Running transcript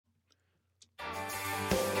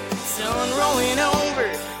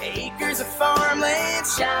acres of farmland,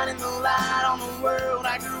 shining the light on the world.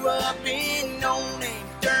 I grew up in no name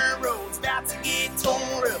dirt roads, about to get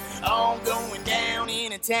torn up, all going down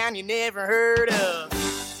in a town you never heard of.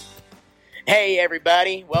 Hey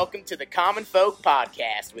everybody, welcome to the Common Folk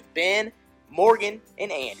Podcast with Ben, Morgan,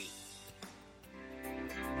 and Andy.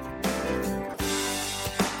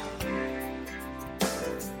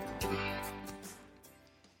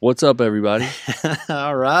 What's up, everybody?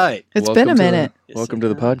 All right. It's been a minute. Welcome to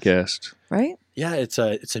the podcast. Right? Yeah, it's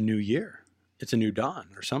a new year. It's a new dawn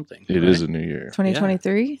or something. It is a new year.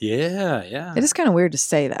 2023? Yeah. It is kind of weird to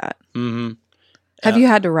say that. Mm-hmm. Have you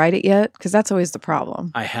had to write it yet? Because that's always the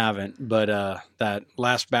problem. I haven't, but that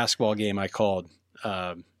last basketball game I called,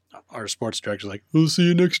 our sports director's like, "We'll see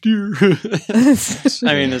you next year."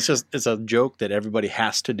 I mean, it's a joke that everybody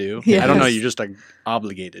has to do. Yes. I don't know. You're just like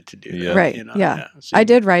obligated to do that. Yeah. Right. You know? Yeah. So I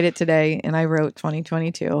did write it today, and I wrote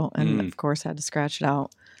 2022, and of course had to scratch it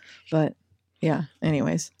out. But yeah,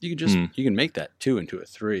 anyways. You can just you can make that 2 into a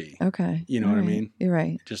 3. Okay. You know All what I right. mean? You're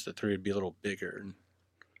right. Just the 3 would be a little bigger, and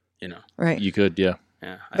Right. You could, yeah.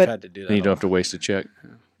 yeah. I've But- had to do that. Then you a don't have to lot. waste a check.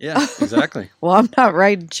 Yeah, exactly. Well, I'm not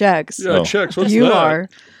writing checks. Oh. checks. What's You that? are.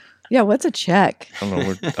 Yeah, what's a check? I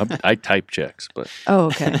don't know. I type checks, but Oh,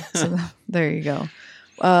 okay. So there you go.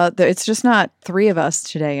 It's just not 3 of us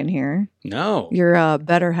today in here. No. Your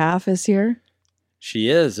better half is here. She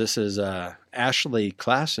is. This is Ashley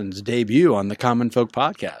Classen's debut on the Common Folk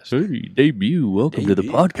Podcast. hey, debut. Welcome to the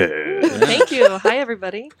Debut. podcast. Thank you. Hi,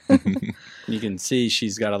 everybody. You can see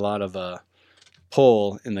she's got a lot of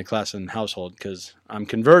pull in the Classen household because I'm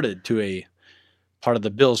converted to a part of the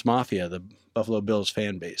Bills Mafia, the Buffalo Bills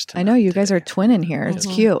fan base. I know you guys are twinning here. It's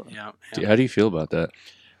Mhm. cute. Yeah. How do you feel about that?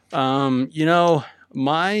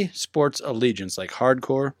 My sports allegiance, like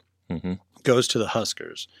hardcore, goes to the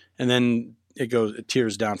Huskers, and then it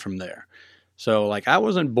tears down from there. So, like, I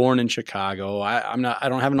wasn't born in Chicago. I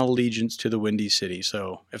don't have an allegiance to the Windy City.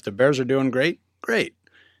 So, if the Bears are doing great, great,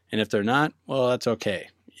 and if they're not, well, that's okay.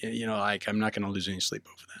 Like, I'm not going to lose any sleep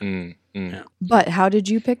over that. Yeah. But how did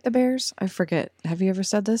you pick the Bears? I forget. Have you ever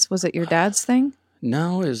said this? Was it your dad's thing?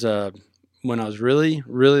 No, when I was really,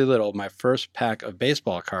 really little, my first pack of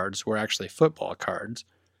baseball cards were actually football cards,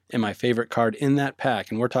 and my favorite card in that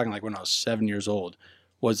pack, and we're talking like when I was 7 years old,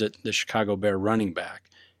 was the Chicago Bear running back,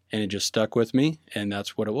 and it just stuck with me, and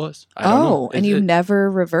that's what it was. I don't know. And you never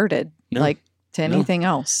reverted No. to anything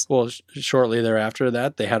else. Well, shortly thereafter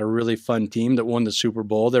that, they had a really fun team that won the Super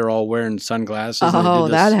Bowl. They were all wearing sunglasses. and they Oh,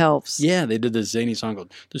 did that this- helps. Yeah, they did this zany song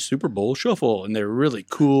called the Super Bowl Shuffle, and they were really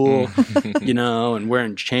cool, and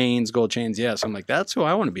wearing chains, gold chains. Yeah, so I'm like, that's who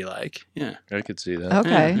I want to be like. Yeah. I could see that.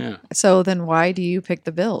 Okay. Yeah. So then why do you pick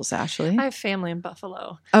the Bills, Ashley? I have family in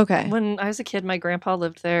Buffalo. Okay. When I was a kid, my grandpa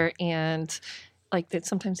lived there, and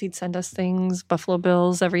sometimes he'd send us things, Buffalo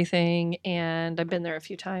Bills, everything, and I've been there a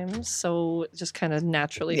few times, so it just kind of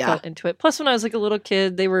naturally felt into it. Plus, when I was like a little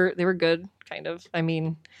kid, they were good, kind of. I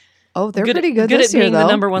mean, Oh, they're pretty good this at being year, though.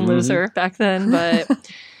 the number one Mhm. loser back then, but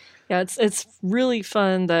yeah, it's really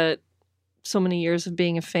fun that so many years of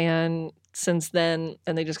being a fan since then,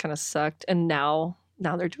 and they just kind of sucked, and now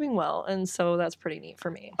they're doing well, and so that's pretty neat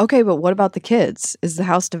for me. Okay, but what about the kids? Is the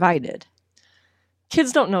house divided?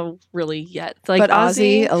 Kids don't know really yet. Like but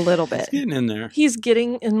Ozzy, Ozzy, a little It's bit. getting in there. he's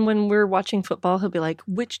getting, and when we're watching football, he'll be like,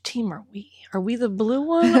 "Which team are we? Are we the blue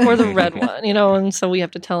one or the red one?" And so we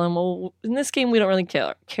have to tell him, "Well, in this game we don't really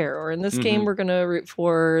care, or in this game we're gonna root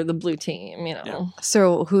for the blue team." Yeah.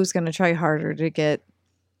 So who's going to try harder to get...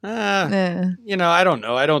 I don't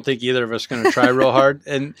know. I don't think either of us going to try real hard.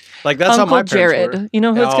 And like that's Uncle how my parents Jared, were. you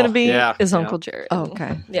know who it's Oh, gonna be? yeah, Is yeah. Uncle Jared. Oh,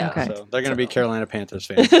 okay. Yeah. Okay. So they're going to be Carolina Panthers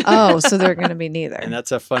fans, Oh, so they're going to be neither. and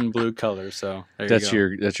that's a fun blue color. So there That's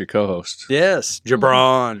you go. your co-host. Yes,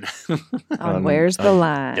 Jabron. On Where's the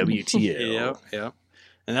Line? WTL. Yeah.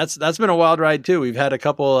 And that's been a wild ride too. We've had a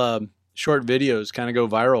couple short videos kind of go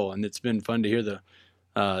viral, and it's been fun to hear the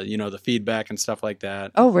the feedback and stuff like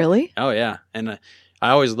that. Oh, really? Oh yeah, and I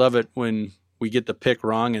always love it when we get the pick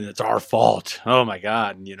wrong and it's our fault. Oh my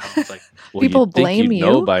God, it's like Well, People you'd think blame you'd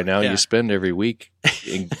know you? by now. Yeah. You spend every week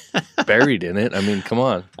buried in it. I mean, come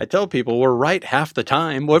on. I tell people we're right half the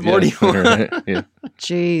time. What more do you want? Right. Yeah.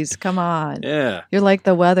 Jeez, come on. Yeah, You're like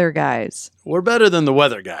the weather guys. we're better than the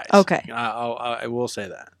weather guys. Okay. I will say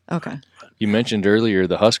that. Okay. You mentioned earlier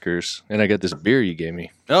the Huskers, and I got this beer you gave me.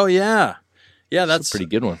 Oh yeah, That's that's a pretty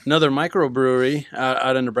good one. another microbrewery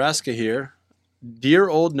out of Nebraska here. Dear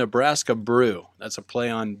Old Nebraska Brew. That's a play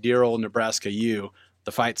on Dear Old Nebraska U,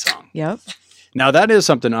 the fight song. Yep. Now that is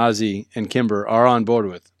something Ozzy and Kimber are on board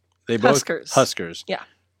with. They both Huskers. Huskers. Yeah.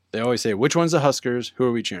 They always say, which one's the Huskers? Who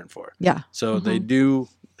are we cheering for? Yeah. So they do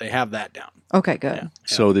they have that down. Okay, good. Yeah.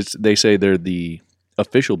 So they say they're the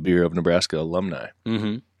official beer of Nebraska alumni.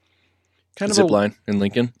 Mm-hmm. Kind of Zip line in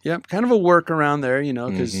Lincoln. Yep, kind of a workaround there,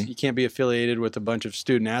 because you can't be affiliated with a bunch of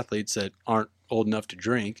student athletes that aren't old enough to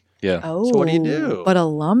drink. Yeah. Oh, So what do you do? But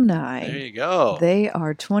alumni, There you go. they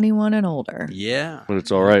are 21 and older. Yeah. But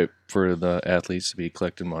it's all right for the athletes to be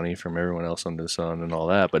collecting money from everyone else under the sun and all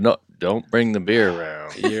that. But no, don't bring the beer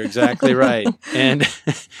around. You're exactly right. And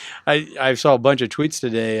I saw a bunch of tweets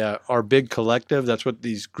today. Our big collective, that's what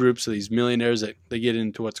these groups of these millionaires, that they get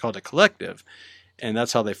into what's called a collective. And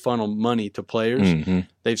that's how they funnel money to players. Mm-hmm.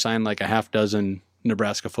 They've signed like a half dozen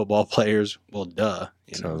Nebraska football players. Well, duh.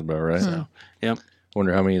 Sounds about right. So, yep.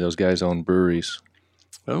 Wonder how many of those guys own breweries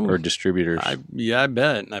or distributors. I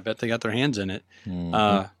bet. I bet they got their hands in it.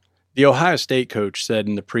 Mm-hmm. The Ohio State coach said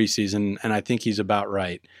in the preseason, and I think he's about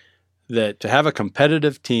right, that to have a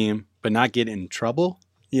competitive team but not get in trouble,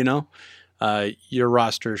 your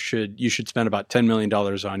roster you should spend about $10 million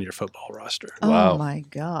on your football roster. Wow. Oh my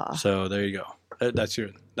God. So there you go. That's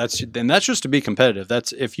just to be competitive.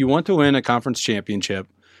 That's if you want to win a conference championship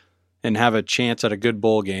and have a chance at a good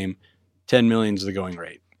bowl game, $10 million is the going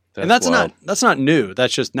rate. That's not new.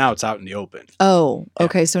 That's just now it's out in the open. Oh,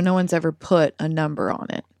 okay. So no one's ever put a number on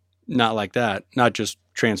it. Not like that. Not just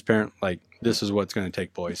transparent, like this is what's going to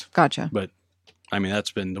take, boys. Gotcha. But I mean,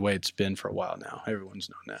 that's been the way it's been for a while now. Everyone's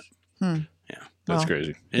known that. Yeah. That's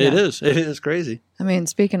crazy. It is. It is crazy. I mean,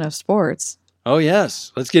 speaking of sports. Oh,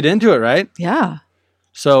 yes. Let's get into it, right? Yeah.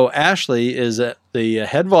 So Ashley is the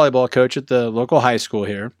head volleyball coach at the local high school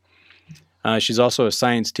here. She's also a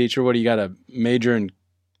science teacher. What do you got? A major in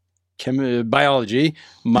biology,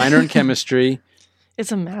 minor in chemistry.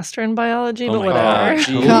 It's a master in biology, Oh but my whatever.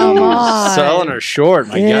 God. Come on. Selling her short.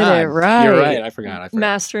 My Get God. it right. You're right. I forgot.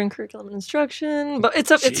 Master in curriculum and instruction, but it's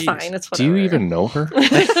Jeez. fine. It's Do whatever. you even know her?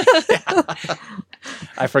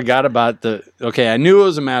 I forgot about I knew it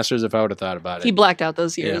was a master's if I would have thought about it. He blacked out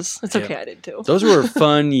those years. Yeah. It's okay. I did too. Those were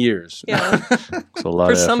fun years. Yeah, It's a lot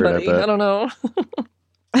for of effort, somebody. I bet. I don't know.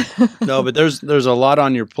 No, but there's a lot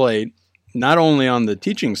on your plate, not only on the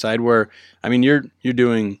teaching side where, I mean, you're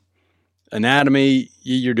doing anatomy,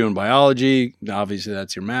 you're doing biology, obviously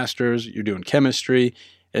that's your master's, you're doing chemistry,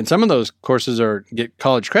 and some of those courses get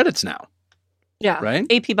college credits now. Yeah,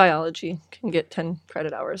 Right? AP biology can get 10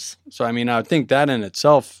 credit hours. So, I mean, I would think that in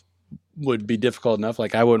itself would be difficult enough.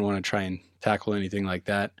 Like, I wouldn't want to try and tackle anything like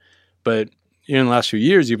that. But in the last few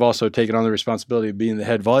years, you've also taken on the responsibility of being the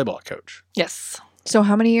head volleyball coach. Yes, So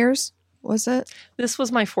how many years was it? this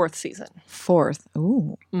was my 4th season. 4th.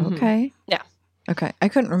 Ooh. Mhm. Okay. Yeah. Okay. I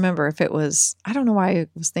couldn't remember if it was, I don't know why I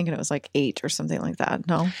was thinking it was like 8 or something like that.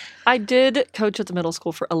 No. I did coach at the middle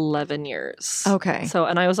school for 11 years. Okay. So,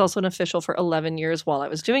 and I was also an official for 11 years while I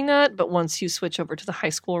was doing that. But once you switch over to the high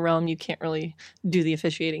school realm, you can't really do the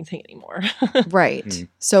officiating thing anymore. Right. Mm.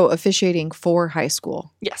 So officiating for high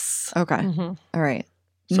school. Yes. Okay. Mhm. All right.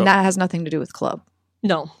 So- That has nothing to do with club.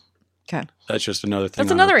 No, That's just another thing.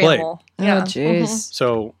 that's on another her plate. animal. Oh, Yeah. jeez. Mhm.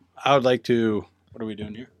 So, I would like to. What are we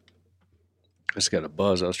doing here? I just got a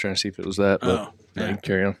buzz. I was trying to see if it was that, but Oh, yeah, yeah.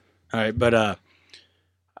 carry on. All right, but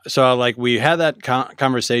so like we had that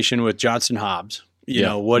conversation with Johnson Hobbs. You Yeah.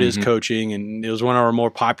 know what is Mhm. coaching, and it was one of our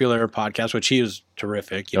more popular podcasts, which he was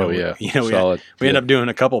terrific. Oh, yeah. we Solid. ended up doing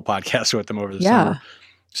a couple podcasts with him over the Yeah. summer.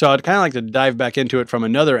 So I'd kind of like to dive back into it from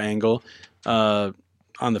another angle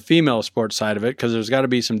on the female sports side of it, because there's got to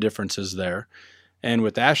be some differences there. And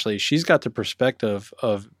with Ashley, she's got the perspective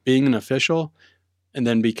of being an official and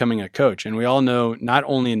then becoming a coach. And we all know, not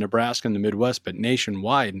only in Nebraska and the Midwest, but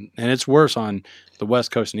nationwide, and it's worse on the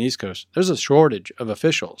West Coast and East Coast, there's a shortage of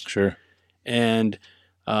officials. Sure. And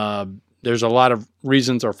there's a lot of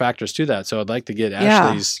reasons or factors to that. So I'd like to get Yeah.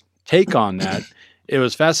 Ashley's take on that. It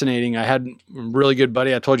was fascinating. I had a really good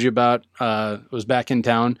buddy I told you about, was back in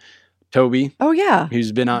town, Toby. Oh, yeah.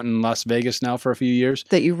 He's been out in Las Vegas now for a few years.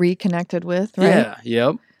 That you reconnected with, right? Yeah,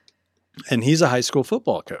 yep. And he's a high school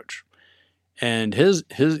football coach. And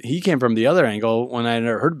he came from the other angle when I had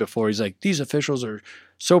never heard it before. He's like, these officials are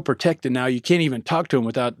so protected now, you can't even talk to them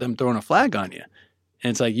without them throwing a flag on you.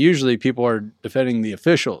 And it's like, usually people are defending the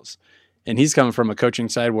officials. And he's coming from a coaching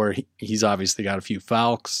side where he's obviously got a few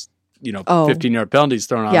fouls, 15-yard penalties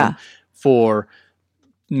thrown on him for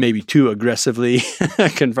maybe too aggressively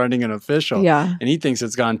confronting an official. Yeah. And he thinks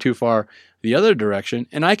it's gone too far the other direction.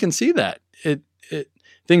 And I can see that.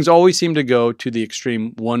 Things always seem to go to the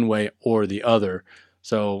extreme one way or the other.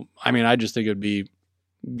 So, I mean, I just think it would be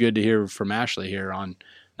good to hear from Ashley here on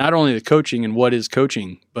not only the coaching and what is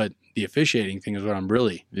coaching, but the officiating thing is what I'm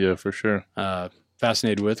really Yeah, for sure.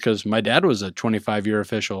 fascinated with, because my dad was a 25-year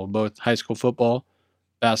official, both high school football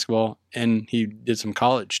basketball, and he did some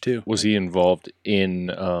college too. Was he involved in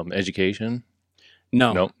education?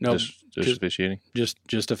 No, just officiating.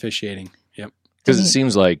 Just officiating. Yep. Because it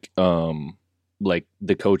seems like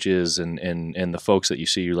the coaches and the folks that you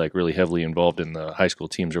see like really heavily involved in the high school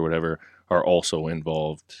teams or whatever are also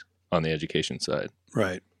involved on the education side.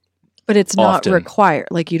 Right. But it's not Often. required.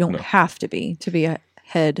 Like you don't have to be a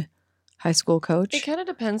head high school coach. It kind of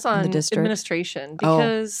depends on administration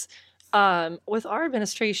because with our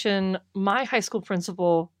administration, my high school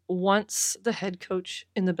principal wants the head coach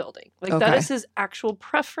in the building. Like that is his actual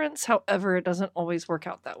preference. However, it doesn't always work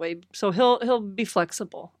out that way. So he'll be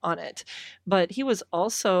flexible on it. But he was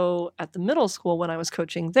also at the middle school when I was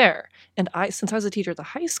coaching there. And since I was a teacher at the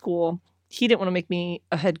high school, he didn't want to make me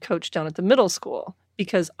a head coach down at the middle school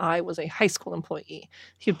because I was a high school employee.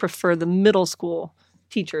 He'd prefer the middle school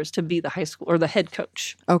teachers to be the high school or the head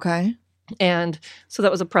coach. Okay. And so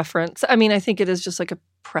that was a preference. I mean, I think it is just like a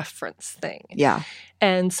preference thing. Yeah.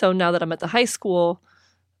 And so now that I'm at the high school,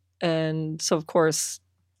 and so of course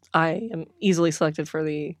I am easily selected for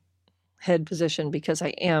the head position because I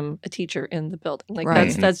am a teacher in the building.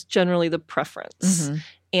 Like that's generally the preference. Mm-hmm.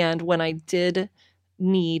 And when I did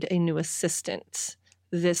need a new assistant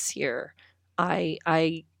this year,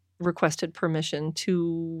 I requested permission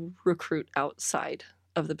to recruit outside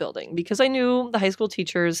of the building because I knew the high school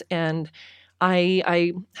teachers and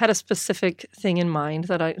I had a specific thing in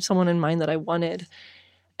mind someone in mind that I wanted,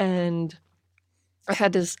 and I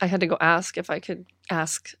had to go ask if I could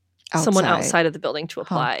ask someone outside of the building to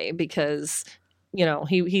apply because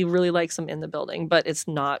he really likes them in the building, but it's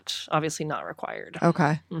obviously not required.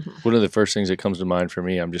 Okay. Mm-hmm. One of the first things that comes to mind for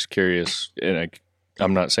me, I'm just curious, and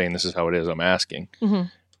I'm not saying this is how it is. I'm asking,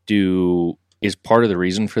 is part of the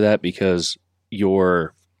reason for that because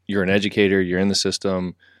you're an educator, you're in the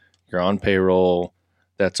system, you're on payroll,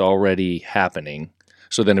 that's already happening.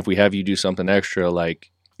 So then if we have you do something extra,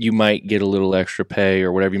 like you might get a little extra pay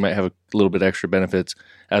or whatever, you might have a little bit extra benefits,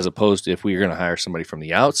 as opposed to if we're going to hire somebody from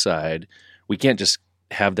the outside, we can't just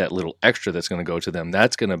have that little extra that's going to go to them.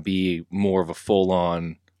 That's going to be more of a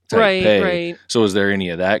full-on type pay. Right. So is there any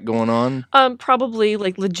of that going on? Probably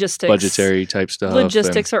like logistics. Budgetary type stuff.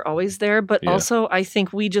 Logistics are always there, but also I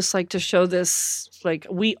think we just like to show this, like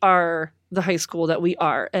we are the high school that we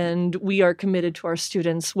are, and we are committed to our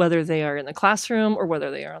students, whether they are in the classroom or whether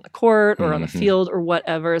they are on the court or on the field or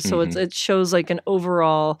whatever. So it shows like an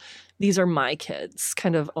overall, these are my kids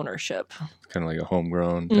kind of ownership. Kind of like a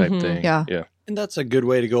homegrown type thing. Yeah. And that's a good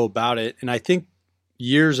way to go about it. And I think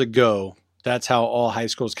years ago, that's how all high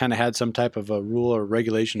schools kind of had some type of a rule or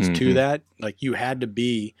regulations to that. Like you had to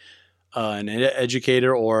be an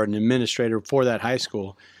educator or an administrator for that high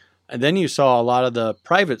school. And then you saw a lot of the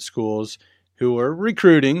private schools who were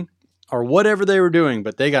recruiting or whatever they were doing,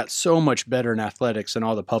 but they got so much better in athletics than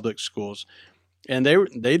all the public schools. And they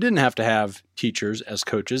didn't have to have teachers as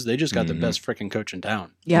coaches. They just got the best freaking coach in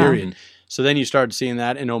town, period. So then you started seeing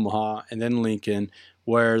that in Omaha and then Lincoln,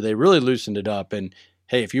 where they really loosened it up. And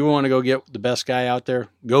hey, if you want to go get the best guy out there,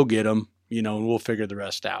 go get him, and we'll figure the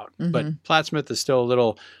rest out. But Plattsmouth is still a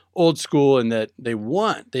little old school in that they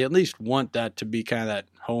at least want that to be kind of that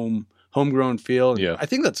homegrown feel. And I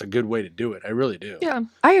think that's a good way to do it. I really do. Yeah.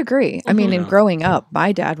 I agree. I mean, in growing up,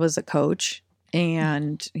 my dad was a coach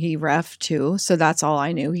and he ref too. So that's all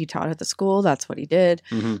I knew. He taught at the school. That's what he did.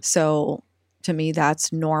 So to me,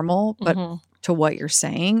 that's normal. But to what you're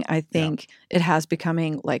saying, I think it has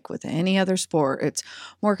becoming like with any other sport, it's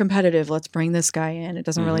more competitive. Let's bring this guy in. It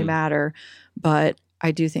doesn't really matter. But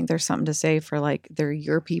I do think there's something to say for like, they're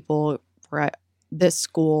your people. We're at this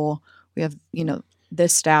school. We have,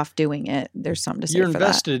 this staff doing it. There's something to say for that. You're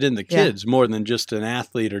invested in the kids more than just an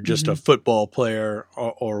athlete or just a football player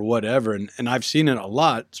or whatever. And I've seen it a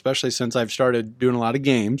lot, especially since I've started doing a lot of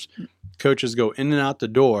games. Coaches go in and out the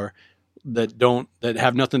door that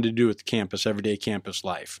have nothing to do with campus, everyday campus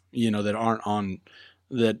life, that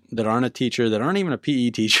aren't a teacher, that aren't even a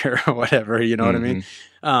PE teacher or whatever, you know what I mean?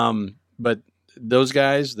 But those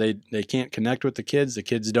guys, they can't connect with the kids. The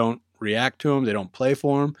kids don't react to them. They don't play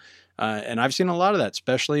for them. And I've seen a lot of that,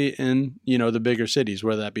 especially in, the bigger cities,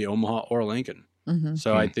 whether that be Omaha or Lincoln.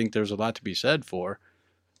 So I think there's a lot to be said for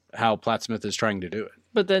how Plattsmouth is trying to do it.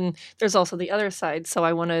 But then there's also the other side. So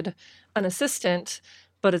I wanted an assistant,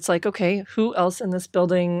 but it's like, okay, who else in this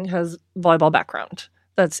building has volleyball background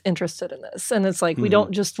that's interested in this? And it's like, we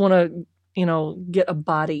don't just want to, get a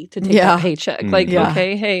body to take a paycheck. Like,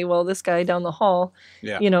 okay, hey, well, this guy down the hall,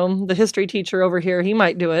 the history teacher over here, he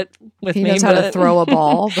might do it with me. He knows how to throw a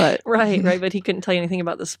ball, but right. But he couldn't tell you anything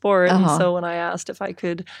about the sport. And so when I asked if I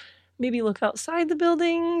could maybe look outside the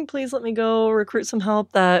building, please let me go recruit some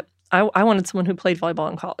help, that I wanted someone who played volleyball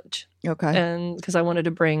in college. Okay. And because I wanted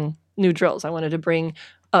to bring new drills, I wanted to bring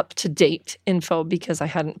up to date info because I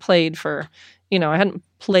hadn't played high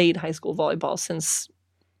school volleyball since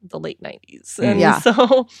the late 90s. And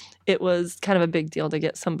so it was kind of a big deal to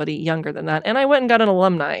get somebody younger than that. And I went and got an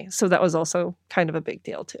alumni. So that was also kind of a big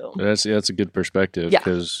deal too. That's a good perspective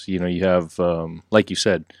because, you have, like you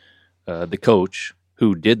said, the coach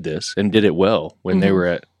who did this and did it well when they were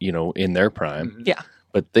at, in their prime. Yeah.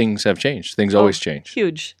 But things have changed. Things always change.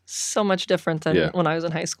 Huge. So much different than when I was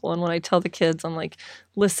in high school. And when I tell the kids, I'm like,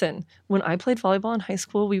 listen, when I played volleyball in high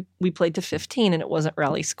school, we played to 15 and it wasn't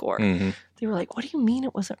rally score. Mm-hmm. They were like, what do you mean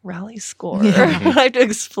it wasn't rally score? Yeah. I have to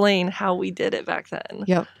explain how we did it back then.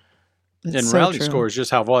 Yep. And so rally score is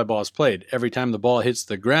just how volleyball is played. Every time the ball hits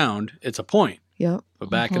the ground, it's a point. Yep. But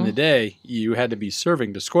back in the day, you had to be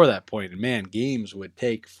serving to score that point. And man, games would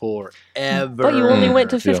take forever. But you only went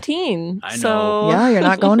to 15. I know. So. Yeah, you're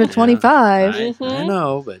not going to 25. I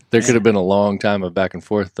know, but there could have been a long time of back and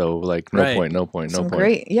forth though, like no point, no point, no point.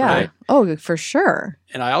 Great, yeah. Right. Oh, for sure.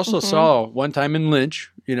 And I also saw one time in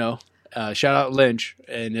Lynch, shout out Lynch,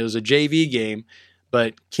 and it was a JV game,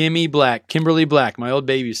 but Kimberly Black, my old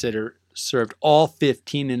babysitter, served all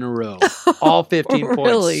 15 in a row. All 15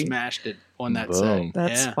 points, smashed it on that set.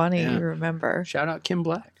 That's funny. You remember. Shout out Kim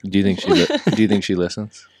Black. Do you think she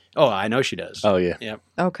listens? Oh, I know she does. Oh yeah. Yep.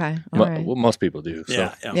 Okay. All right. Well, most people do.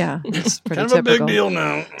 So. Yeah. It's pretty kind of typical. a big deal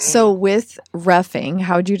now. So with reffing,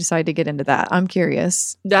 how did you decide to get into that? I'm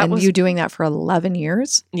curious. You doing that for 11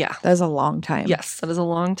 years? Yeah. That is a long time. Yes, that is a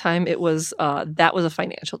long time. It was that was a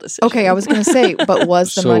financial decision. Okay, I was going to say, but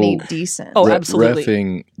was the money decent? Oh, absolutely.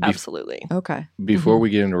 Reffing. Absolutely. Okay. Before we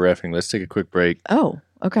get into reffing, let's take a quick break. Oh,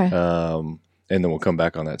 okay. And then we'll come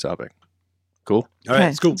back on that topic. Cool? All right,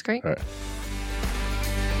 it's cool. That's great. All right.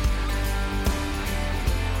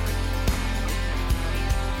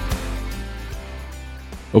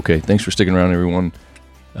 Okay, thanks for sticking around, everyone.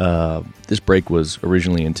 This break was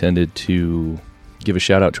originally intended to give a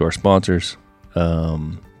shout out to our sponsors,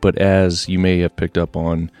 but as you may have picked up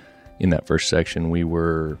on in that first section, we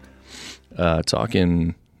were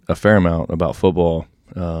talking a fair amount about football.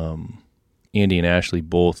 Andy and Ashley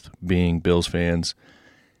both being Bills fans,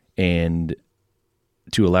 and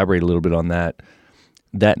to elaborate a little bit on that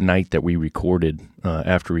night that we recorded,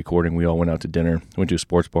 after recording, we all went out to dinner, went to a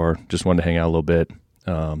sports bar, just wanted to hang out a little bit.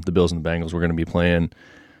 The Bills and the Bengals were going to be playing.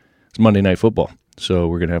 It's Monday Night Football, so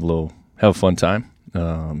we're going to have a fun time,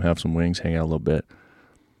 have some wings, hang out a little bit.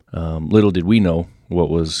 Little did we know what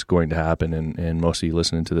was going to happen, and most of you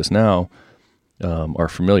listening to this now are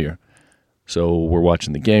familiar. So we're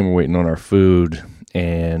watching the game, we're waiting on our food,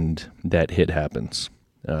 and that hit happens.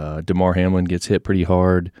 DeMar Hamlin gets hit pretty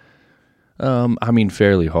hard.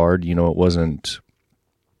 Fairly hard. It wasn't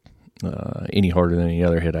any harder than any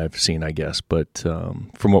other hit I've seen, I guess. But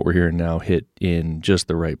from what we're hearing now, hit in just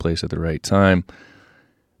the right place at the right time,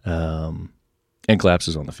 and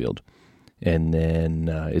collapses on the field. And then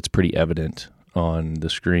it's pretty evident on the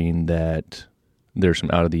screen that there's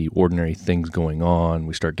some out-of-the-ordinary things going on.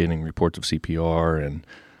 We start getting reports of CPR and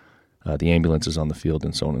the ambulance is on the field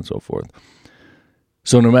and so on and so forth.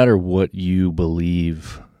 So no matter what you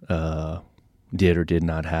believe did or did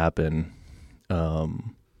not happen,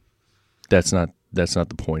 that's not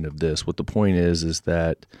the point of this. What the point is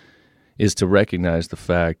to recognize the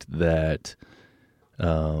fact that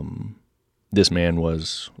this man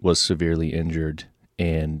was severely injured,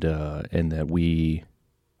 and that we,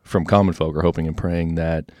 from common folk, are hoping and praying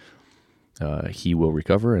that he will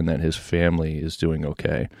recover and that his family is doing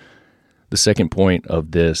okay. The second point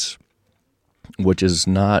of this, which is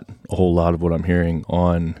not a whole lot of what I'm hearing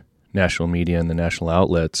on national media and the national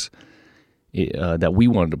outlets, that we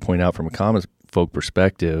wanted to point out from a common folk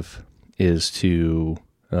perspective, is to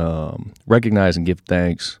recognize and give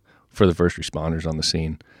thanks for the first responders on the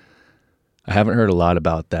scene. I haven't heard a lot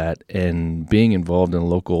about that, and being involved in a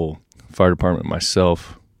local fire department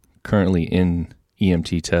myself, currently in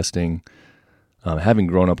EMT testing, having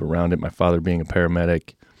grown up around it, my father being a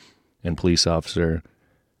paramedic and police officer,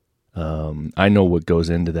 I know what goes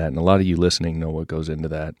into that, and a lot of you listening know what goes into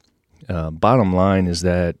that. Bottom line is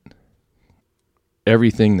that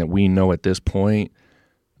everything that we know at this point,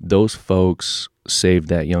 those folks saved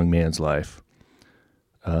that young man's life.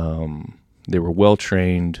 They were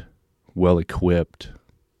well-trained, well-equipped,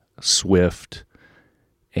 swift,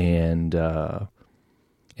 and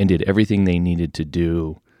did everything they needed to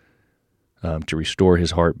do to restore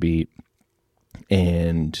his heartbeat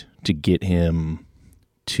and to get him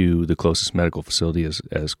to the closest medical facility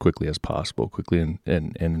as quickly as possible, quickly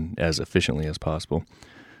and as efficiently as possible.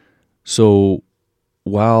 So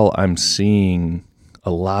while I'm seeing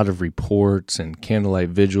a lot of reports and candlelight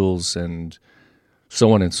vigils and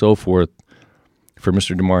so on and so forth for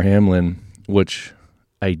Mr. Damar Hamlin, which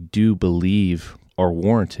I do believe are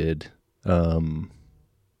warranted.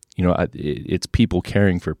 It's people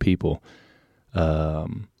caring for people. So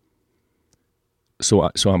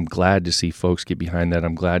I'm glad to see folks get behind that.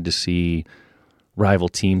 I'm glad to see rival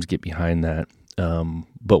teams get behind that.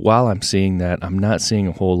 But while I'm seeing that, I'm not seeing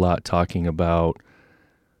a whole lot talking about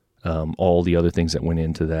all the other things that went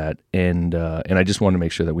into that. And I just want to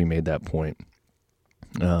make sure that we made that point.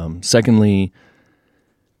 Secondly,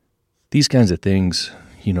 these kinds of things,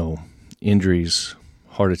 injuries,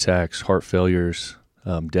 heart attacks, heart failures,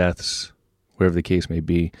 deaths, whatever the case may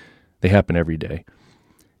be, they happen every day.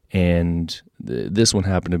 And this one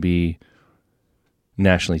happened to be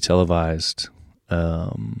nationally televised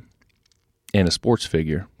and a sports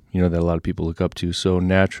figure, that a lot of people look up to. So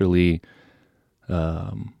naturally,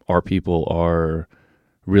 our people are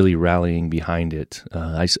really rallying behind it.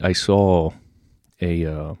 I saw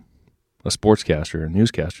a sportscaster, a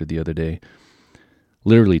newscaster the other day,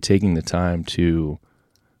 literally taking the time to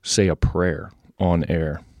say a prayer on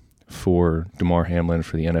air for Damar Hamlin,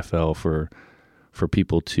 for the NFL, for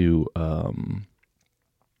people to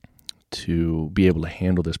be able to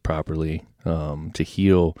handle this properly, to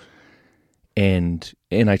heal, and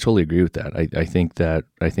I totally agree with that. I think that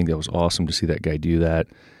was awesome to see that guy do that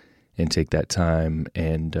and take that time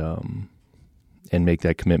and make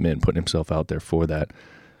that commitment and put himself out there for that.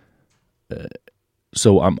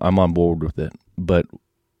 So I'm on board with it. But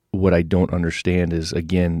what I don't understand is,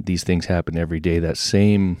 again, these things happen every day. That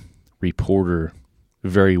same reporter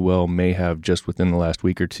very well may have just within the last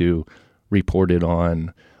week or two reported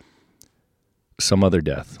on some other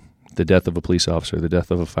death, the death of a police officer, the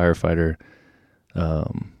death of a firefighter,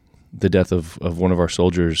 the death of one of our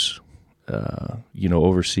soldiers,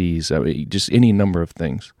 overseas, just any number of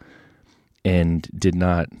things, and did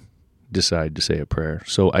not decide to say a prayer.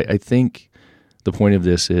 So I think the point of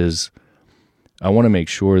this is I want to make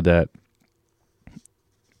sure that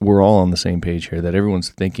we're all on the same page here, that everyone's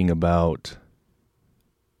thinking about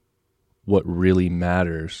what really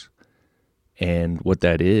matters, and what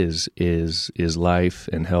that is life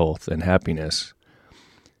and health and happiness.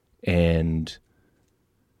 And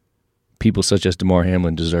people such as Damar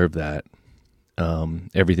Hamlin deserve that,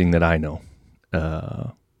 everything that I know.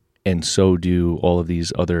 And so do all of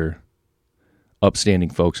these other upstanding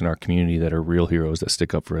folks in our community that are real heroes that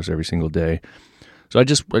stick up for us every single day. So I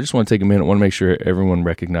just want to take a minute. I want to make sure everyone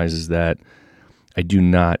recognizes that I do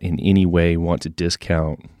not in any way want to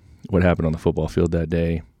discount what happened on the football field that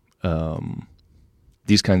day.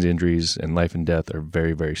 These kinds of injuries and life and death are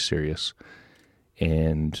very, very serious.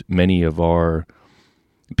 And many of our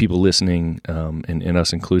people listening, and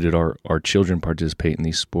us included, our children participate in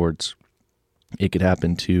these sports. It could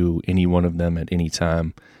happen to any one of them at any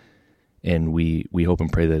time, and we hope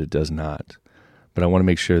and pray that it does not. But I want to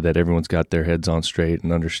make sure that everyone's got their heads on straight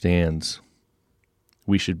and understands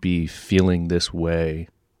we should be feeling this way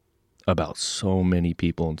about so many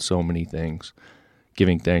people and so many things,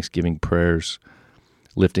 giving thanks, giving prayers,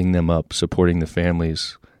 lifting them up, supporting the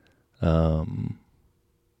families.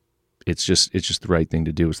 It's just the right thing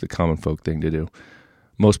to do. It's the common folk thing to do.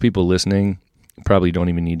 Most people listening probably don't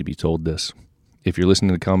even need to be told this. If you're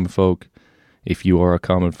listening to common folk, if you are a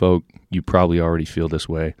common folk, you probably already feel this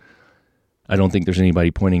way. I don't think there's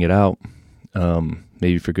anybody pointing it out.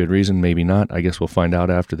 Maybe for good reason, maybe not. I guess we'll find out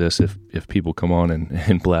after this if people come on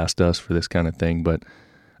and blast us for this kind of thing. But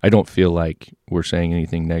I don't feel like we're saying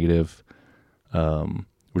anything negative.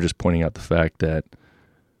 We're just pointing out the fact that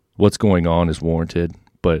what's going on is warranted,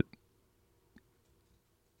 but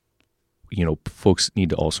folks need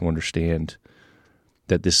to also understand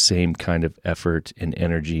that this same kind of effort and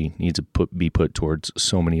energy needs to be put towards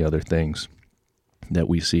so many other things that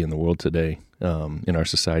we see in the world today, in our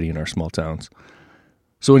society, in our small towns.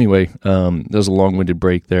 So anyway, that was a long-winded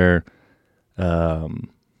break there.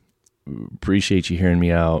 Appreciate you hearing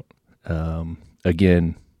me out.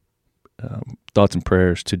 Again, thoughts and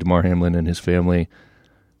prayers to Damar Hamlin and his family.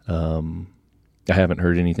 I haven't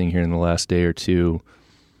heard anything here in the last day or two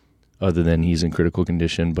other than he's in critical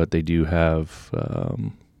condition, but they do have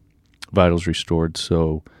vitals restored.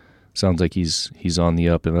 So sounds like he's on the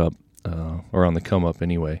up and up, or on the come up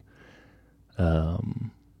anyway.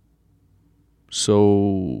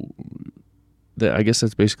 So I guess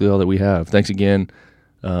that's basically all that we have. Thanks again.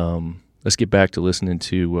 Let's get back to listening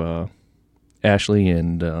to Ashley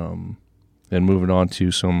and moving on to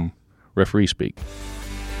some referee speak.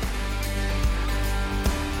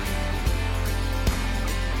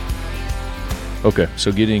 Okay,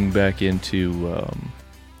 so getting back into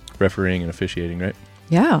refereeing and officiating, right?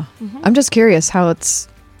 Yeah. I'm just curious how it's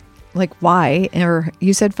like, why? Or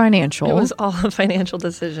you said financial. It was all a financial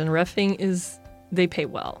decision. Reffing they pay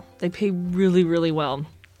well. They pay really, really well.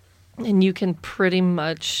 And you can pretty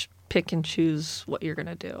much pick and choose what you're going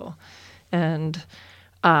to do. And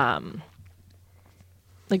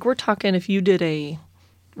like we're talking, if you did a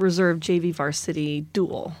reserve JV varsity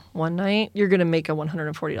duel one night, you're going to make a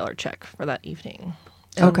 $140 check for that evening.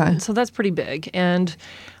 Okay. So that's pretty big. And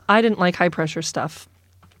I didn't like high pressure stuff.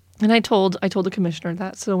 And I told the commissioner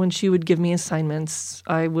that. So when she would give me assignments,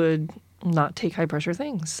 I would not take high pressure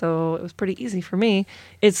things. So it was pretty easy for me.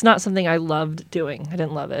 It's not something I loved doing. I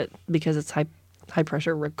didn't love it because it's high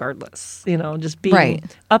pressure regardless. You know, just being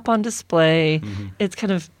up on display.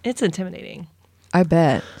 It's intimidating. I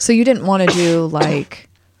bet. So you didn't want to do like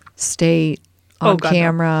state on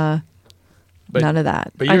camera. But, none of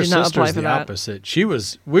that. But your sister's the opposite.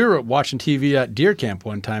 We were watching TV at deer camp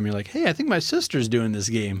one time. You're like, hey, I think my sister's doing this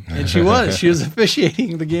game. And she was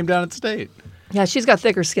officiating the game down at state. Yeah, she's got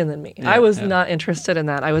thicker skin than me. I was not interested in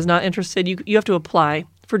that. I was not interested. You have to apply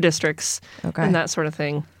for districts and that sort of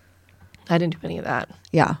thing. I didn't do any of that.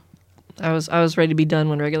 Yeah. I was ready to be done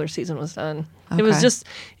when regular season was done. Okay.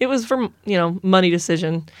 It was for, money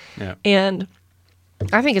decision. Yeah. And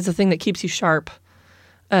I think it's a thing that keeps you sharp.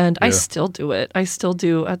 And I still do it. I still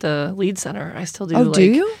do at the Lead Center. I still do do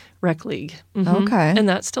you? Rec League. Okay. And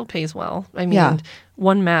that still pays well. I mean,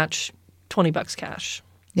 one match, $20 cash.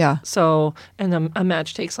 Yeah. So, and a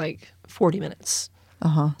match takes like 40 minutes.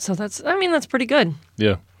 So that's pretty good.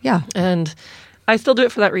 Yeah. Yeah. And I still do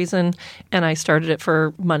it for that reason. And I started it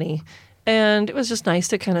for money. And it was just nice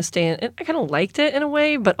to kind of stay in. I kind of liked it in a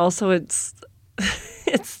way, but also it's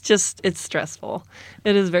stressful.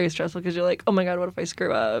 It is very stressful because you're like, oh my God, what if I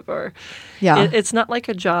screw up? Or it's not like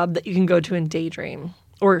a job that you can go to and daydream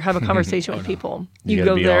or have a conversation with people. You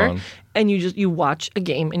go there and you watch a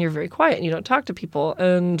game and you're very quiet and you don't talk to people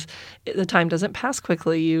and the time doesn't pass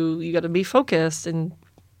quickly. You got to be focused and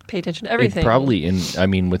pay attention to everything. And probably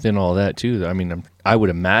within all that too, I would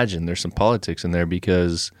imagine there's some politics in there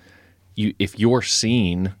because if you're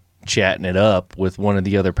seen chatting it up with one of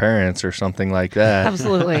the other parents or something like that.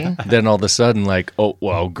 Absolutely. Then all of a sudden, like, oh,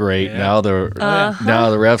 well, great. Yeah. Now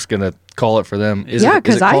the ref's going to call it for them.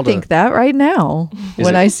 Because I think that right now.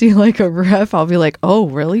 When I see like a ref, I'll be like, oh,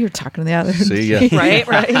 really? You're talking to the other team? Right.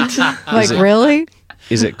 Like, really?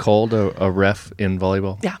 Is it called a ref in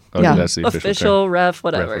volleyball? Yeah. Okay, yeah. That's the official ref,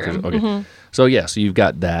 whatever. Okay. So, so you've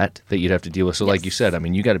got that you'd have to deal with. So, like you said,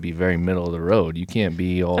 you got to be very middle of the road. You can't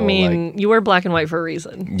be all you wear black and white for a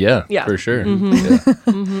reason. Yeah, for sure.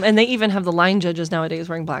 And they even have the line judges nowadays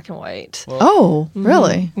wearing black and white. Well, oh,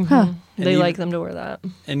 really? Huh. They like them to wear that.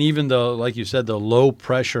 And even though, like you said, the low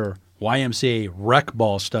pressure YMCA rec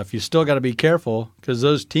ball stuff, you still got to be careful because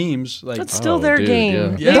those teams, like, that's still their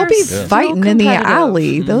game. Yeah. They'll be fighting in the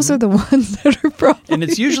alley. Those are the ones that are problems. And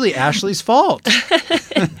it's usually Ashley's fault.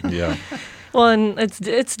 Yeah. Well, and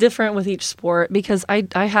it's different with each sport because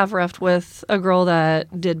I have reffed with a girl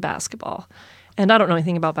that did basketball, and I don't know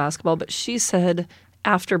anything about basketball, but she said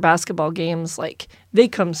after basketball games, like they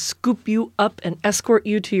come scoop you up and escort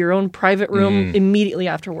you to your own private room immediately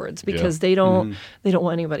afterwards because they don't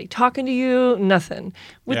want anybody talking to you, nothing.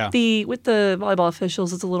 With the volleyball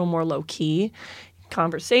officials, it's a little more low key,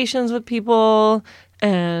 conversations with people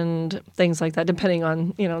and things like that, depending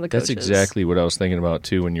on the coaches. That's exactly what I was thinking about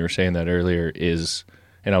too when you were saying that earlier.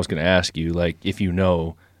 And I was going to ask you, like, if you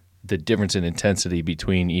know the difference in intensity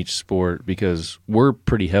between each sport, because we're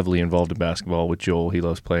pretty heavily involved in basketball with Joel. He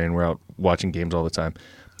loves playing. We're out watching games all the time.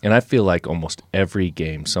 And I feel like almost every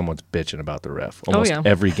game someone's bitching about the ref. Almost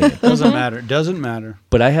every game. Doesn't matter.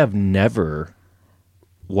 But I have never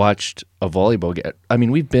watched a volleyball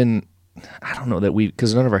game. We've been, I don't know that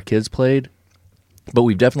because none of our kids played, but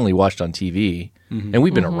we've definitely watched on TV, and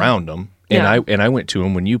we've been around them. And I went to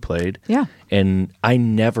them when you played. Yeah. And I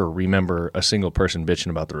never remember a single person bitching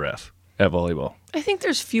about the ref at volleyball. I think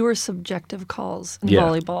there's fewer subjective calls in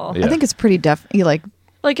volleyball. Yeah. I think it's pretty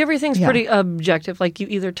like everything's pretty objective. Like you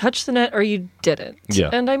either touched the net or you didn't.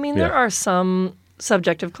 Yeah. And there are some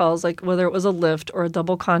subjective calls, like whether it was a lift or a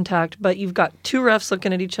double contact, but you've got two refs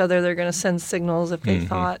looking at each other. They're going to send signals if they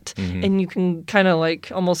thought, and you can kind of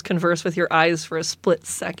like almost converse with your eyes for a split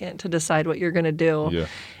second to decide what you're going to do. Yeah.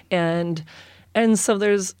 And so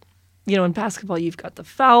there's, in basketball, you've got the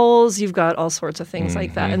fouls, you've got all sorts of things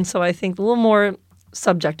like that. And so I think a little more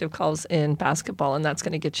subjective calls in basketball, and that's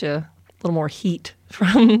going to get you a little more heat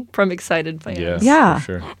from excited fans. Yeah.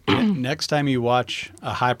 For sure. Next time you watch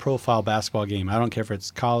a high-profile basketball game, I don't care if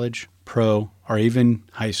it's college, pro, or even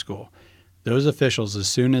high school, those officials, as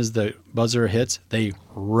soon as the buzzer hits, they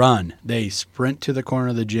run. They sprint to the corner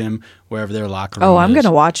of the gym, wherever their locker room is. Oh, I'm going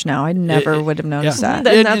to watch now. I never would have noticed that.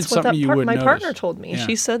 And that's what my notice. Partner told me. Yeah.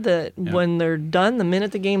 She said that when they're done, the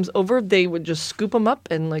minute the game's over, they would just scoop them up,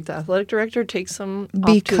 and like the athletic director takes them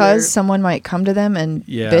because someone might come to them and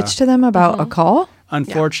bitch to them about a call.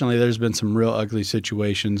 Unfortunately, there's been some real ugly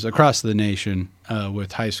situations across the nation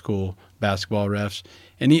with high school basketball refs.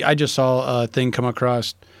 And I just saw a thing come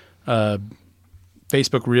across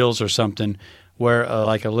Facebook Reels or something where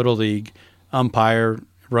like a little league umpire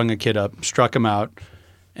rung a kid up, struck him out,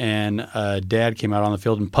 and dad came out on the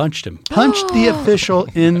field and punched him. Punched the official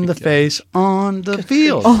in the face on the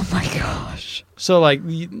field. Oh, my gosh. So, like,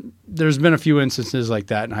 there's been a few instances like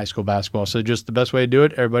that in high school basketball. So just the best way to do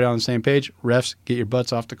it, everybody on the same page, refs, get your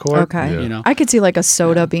butts off the court. Okay. You know. I could see, like, a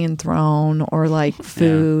soda being thrown or, like,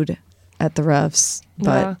 food at the refs.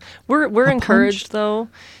 But we're encouraged, though.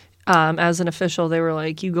 As an official, they were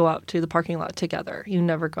like, you go out to the parking lot together. You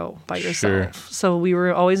never go by yourself. Sure. So we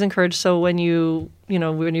were always encouraged. So when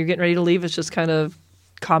when you're getting ready to leave, it's just kind of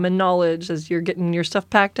common knowledge as you're getting your stuff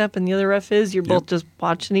packed up and the other ref is, you're both just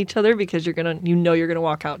watching each other because you're going to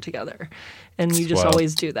walk out together. And you just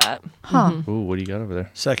always do that. Huh. Ooh, what do you got over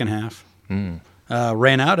there? Second half.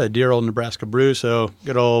 Ran out a dear old Nebraska brew, so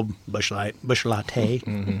good old bush latte.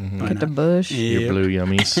 Put the bush. Your blue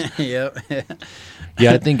yummies. Yep.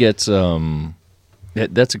 Yeah, I think it's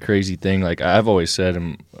that's a crazy thing. Like I've always said,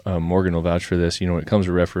 and Morgan will vouch for this. When it comes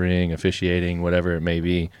to refereeing, officiating, whatever it may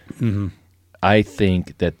be, I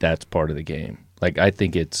think that's part of the game. Like I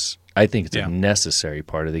think it's a necessary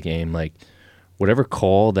part of the game. Like whatever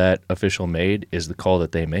call that official made is the call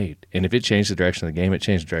that they made, and if it changed the direction of the game, it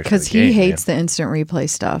changed the direction. Because he hates the instant replay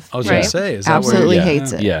stuff. I was going to say, is that absolutely where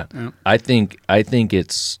hates it. Yeah. I think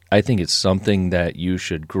it's something that you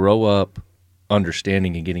should grow up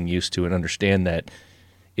understanding and getting used to, and understand that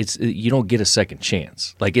you don't get a second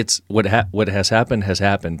chance. Like it's what has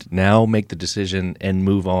happened. Now make the decision and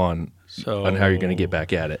move on on how you're going to get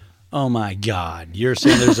back at it. Oh my God! You're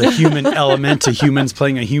saying there's a human element to humans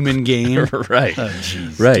playing a human game, right? Oh,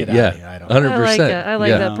 geez. Right? Yeah, 100%. I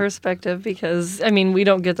like that perspective because we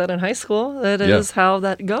don't get that in high school. That is how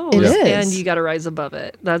that goes, It is. And you got to rise above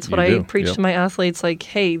it. That's what I preach to my athletes. Like,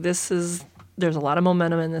 hey, there's a lot of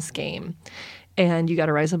momentum in this game, and you got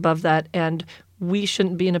to rise above that. And we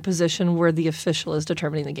shouldn't be in a position where the official is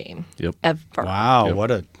determining the game. Yep. Ever. Wow,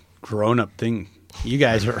 what a grown-up thing. You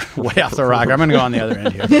guys are way off the rock. I'm going to go on the other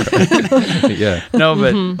end here. Yeah. No,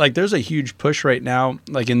 but like there's a huge push right now,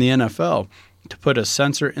 like in the NFL, to put a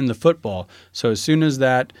sensor in the football. So as soon as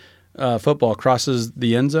that football crosses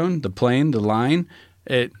the end zone, the plane, the line,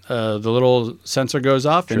 the little sensor goes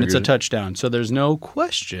off and it's a touchdown. So there's no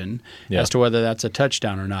question as to whether that's a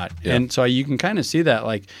touchdown or not. Yeah. And so you can kind of see that,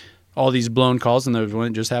 like all these blown calls, and there's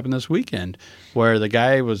one that just happened this weekend where the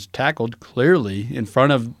guy was tackled clearly in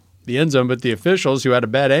front of the end zone, but the officials who had a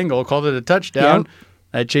bad angle called it a touchdown. Yep.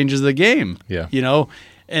 That changes the game. Yeah.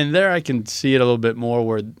 And there I can see it a little bit more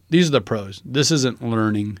where these are the pros. This isn't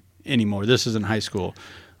learning anymore. This isn't high school.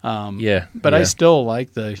 But I still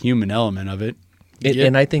like the human element of it.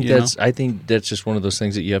 And I think that's just one of those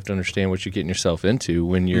things that you have to understand what you're getting yourself into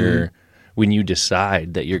when you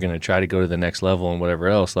decide that you're going to try to go to the next level and whatever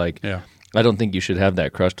else. Like, I don't think you should have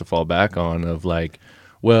that crutch to fall back on of like,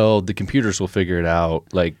 well, the computers will figure it out.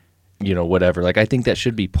 Like, whatever. Like, I think that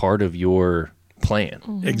should be part of your plan.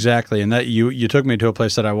 Mm-hmm. Exactly. And that you took me to a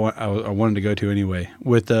place that I wanted to go to anyway.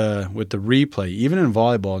 With the replay, even in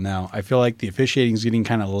volleyball now, I feel like the officiating is getting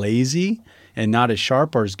kind of lazy and not as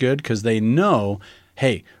sharp or as good because they know,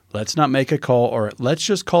 hey, let's not make a call or let's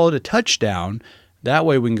just call it a touchdown. That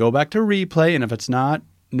way we can go back to replay, and if it's not,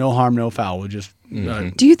 no harm, no foul. We'll just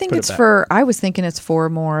do you think it's for? I was thinking it's for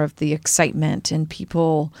more of the excitement and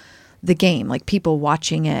people. The game, like people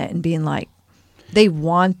watching it and being like, they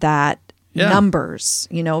want that numbers,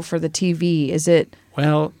 for the TV. Is it?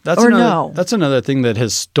 Well, that's another thing that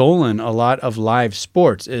has stolen a lot of live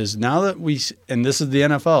sports is now that and this is the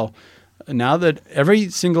NFL, now that every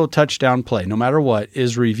single touchdown play, no matter what,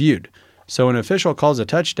 is reviewed. So an official calls a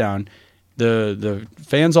touchdown, the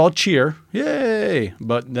fans all cheer, yay!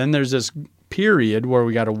 But then there's this period where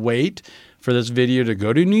we got to wait for this video to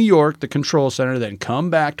go to New York, the control center, then come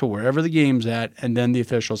back to wherever the game's at, and then the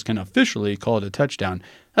officials can officially call it a touchdown.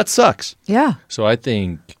 That sucks. Yeah. So I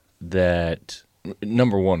think that,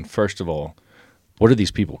 number one, first of all, what are these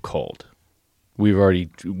people called? We've already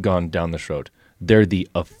gone down this road. They're the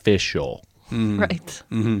official. Right.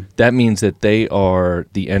 Mm-hmm. That means that they are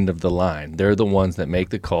the end of the line. They're the ones that make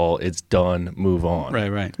the call. It's done. Move on.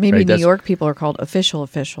 Right. Maybe New York people are called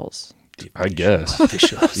officials. I guess.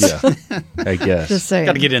 Yeah, I guess. Just saying.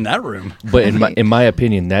 Got to get in that room. But in my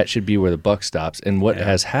opinion, that should be where the buck stops. And what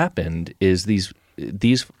has happened is these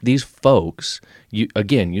folks,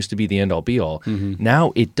 used to be the end all be all. Mm-hmm.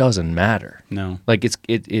 Now it doesn't matter. No, like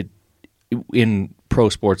it in pro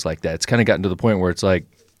sports like that, it's kind of gotten to the point where it's like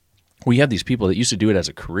we have these people that used to do it as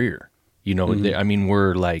a career.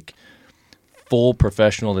 We're like full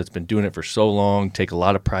professional that's been doing it for so long, take a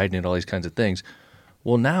lot of pride in it, all these kinds of things.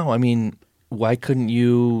 Well, now, why couldn't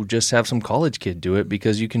you just have some college kid do it?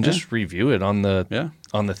 Because you can just review it on the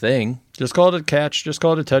thing. Just call it a catch. Just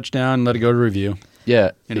call it a touchdown. Let it go to review.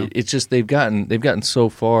 Yeah, it's just they've gotten so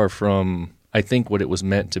far from I think what it was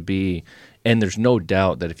meant to be, and there's no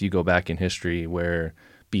doubt that if you go back in history where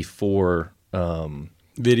before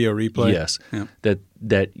video replay, yes,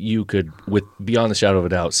 that you could with beyond the shadow of a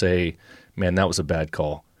doubt say, man, that was a bad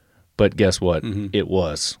call. But guess what? Mm-hmm. It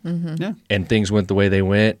was. Mm-hmm. Yeah. And things went the way they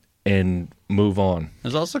went and move on.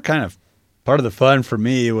 There's also kind of part of the fun for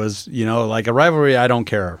me was, like a rivalry I don't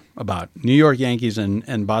care about. New York Yankees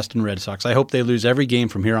and Boston Red Sox. I hope they lose every game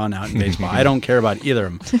from here on out in baseball. I don't care about either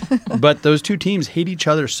of them. But those two teams hate each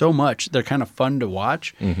other so much, they're kind of fun to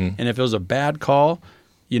watch. Mm-hmm. And if it was a bad call,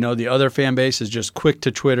 the other fan base is just quick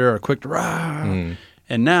to Twitter or quick to rah. Mm.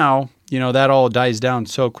 And now, that all dies down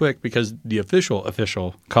so quick because the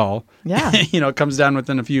official call, comes down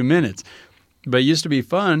within a few minutes. But it used to be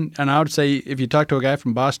fun, and I would say if you talk to a guy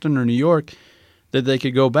from Boston or New York, that they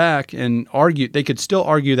could go back and argue. They could still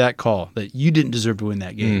argue that call, that you didn't deserve to win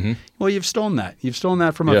that game. Mm-hmm. Well, you've stolen that. You've stolen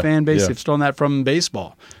that from a fan base. Yeah. You've stolen that from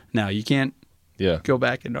baseball. Now, you can't go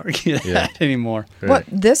back and argue that anymore. Right. What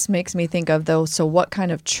this makes me think of, though, so what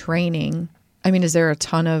kind of training? Is there a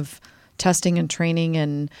ton of testing and training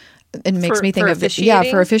and it makes me think of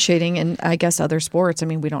for officiating and I guess other sports.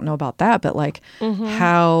 We don't know about that, but like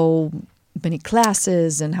how many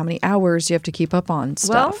classes and how many hours you have to keep up on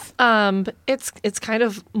stuff. Well, it's kind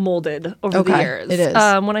of molded over the years. It is.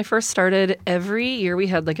 When I first started, every year we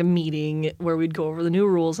had like a meeting where we'd go over the new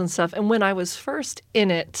rules and stuff. And when I was first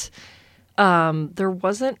in it, there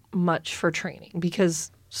wasn't much for training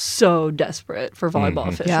because so desperate for volleyball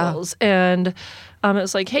officials. Yeah. And it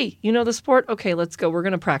was like, hey, the sport? Okay, let's go. We're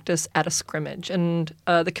going to practice at a scrimmage. And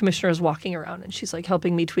the commissioner is walking around and she's like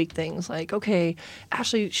helping me tweak things. Like, okay,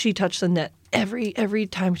 Ashley, she touched the net. Every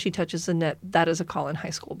time she touches the net, that is a call in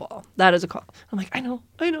high school ball. That is a call. I'm like, I know.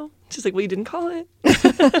 She's like, well, you didn't call it.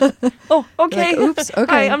 Oh, okay. Like, oops,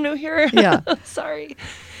 okay. Hi, I'm new here. Yeah. Sorry.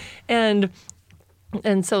 And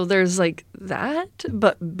so there's like that,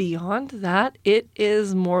 but beyond that, it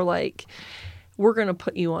is more like we're going to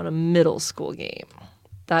put you on a middle school game.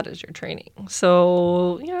 That is your training.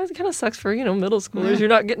 So, it kind of sucks for, middle schoolers. You're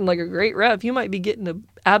not getting like a great rep. You might be getting an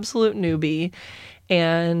absolute newbie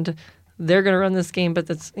and they're going to run this game, but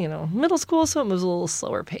that's, middle school, so it moves a little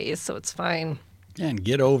slower pace, so it's fine. Yeah, and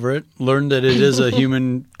get over it. Learn that it is a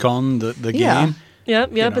human calling the game.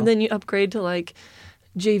 Yep. And then you upgrade to like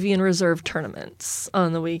JV and reserve tournaments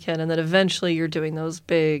on the weekend, and then eventually you're doing those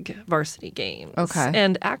big varsity games. Okay.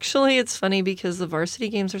 And actually, it's funny because the varsity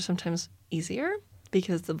games are sometimes easier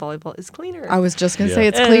because the volleyball is cleaner. I was just gonna say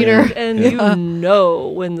it's cleaner, and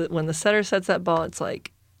when the setter sets that ball, it's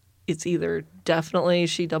like it's either definitely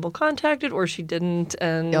she double contacted or she didn't,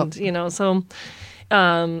 and so.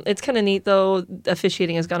 It's kind of neat, though.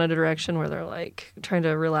 Officiating has gone in a direction where they're like trying to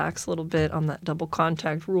relax a little bit on that double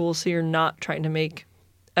contact rule, so you're not trying to make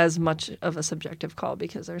as much of a subjective call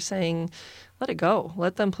because they're saying, let it go.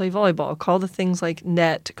 Let them play volleyball. Call the things like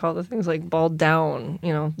net. Call the things like ball down,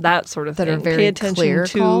 that sort of that thing. Are very Pay attention clear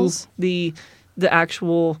to calls. the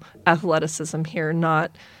actual athleticism here.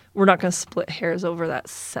 We're not going to split hairs over that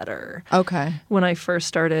setter. Okay. When I first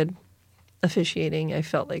started officiating, I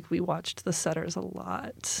felt like we watched the setters a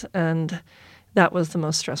lot. And that was the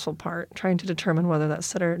most stressful part, trying to determine whether that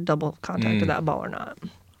setter double contacted that ball or not.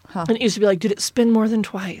 Huh. And it used to be like, did it spin more than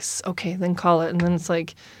twice? Okay, then call it. And then it's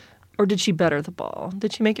like, or did she better the ball?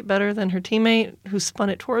 Did she make it better than her teammate who spun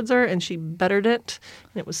it towards her and she bettered it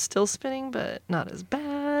and it was still spinning but not as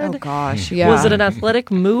bad? Oh, gosh, yeah. Was it an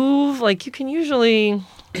athletic move? Like, you can usually,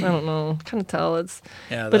 I don't know, kind of tell.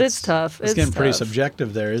 But it's tough. It's getting pretty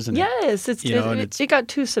subjective there, isn't it? Yes, it got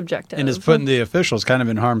too subjective. And it's putting the officials kind of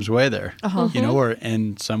in harm's way there. Uh-huh.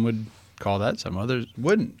 And some would call that, some others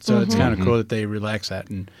wouldn't. So it's kind of cool that they relax that.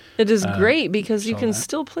 And it is great because you can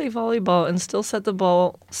still play volleyball and still set the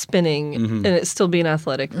ball spinning and it still be an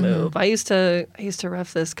athletic move. I used to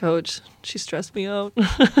ref this coach. She stressed me out.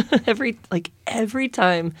 every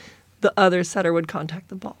time the other setter would contact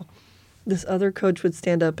the ball, this other coach would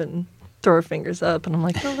stand up and throw her fingers up, and I'm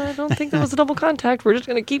like, no, I don't think that was a double contact. We're just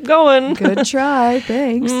going to keep going. Good try.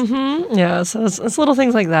 Thanks. Yeah, so it's little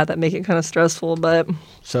things like that make it kind of stressful. But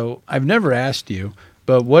So I've never asked you,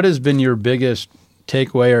 but what has been your biggest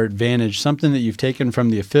takeaway or advantage, something that you've taken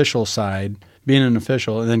from the official side, being an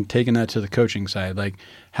official, and then taking that to the coaching side, like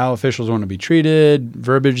how officials want to be treated,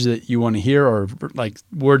 verbiage that you want to hear, or like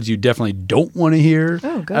words you definitely don't want to hear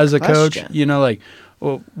as a coach? You know, like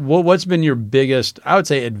what's been your biggest, I would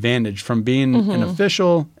say, advantage from being an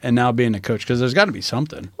official and now being a coach? Because there's got to be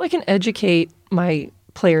something. Well, I can educate my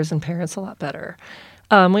players and parents a lot better.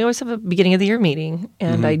 We always have a beginning of the year meeting,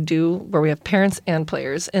 and I do, where we have parents and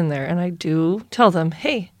players in there, and I do tell them,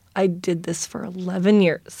 hey, I did this for 11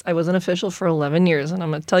 years. I was an official for 11 years, and I'm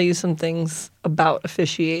going to tell you some things about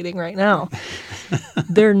officiating right now.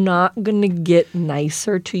 They're not going to get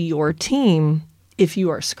nicer to your team if you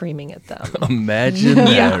are screaming at them. Imagine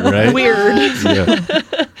that, right? Weird.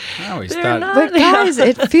 Yeah. I always thought. But guys,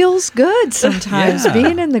 it feels good sometimes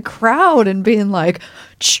being in the crowd and being like,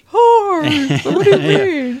 charge. What do you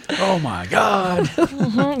mean? Oh my God.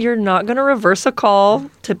 You're not going to reverse a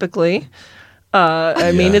call, typically.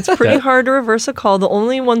 I mean, it's pretty hard to reverse a call. The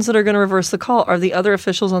only ones that are going to reverse the call are the other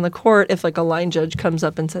officials on the court. If like a line judge comes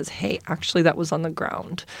up and says, hey, actually that was on the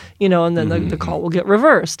ground, you know, and then the call will get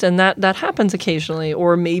reversed. And that happens occasionally.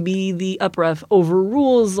 Or maybe the up ref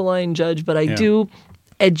overrules the line judge, but I do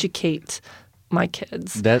educate my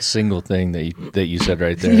kids. That single thing that you said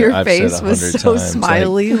right there, Your I've face said was 100 so times.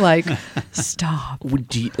 smiley, like stop.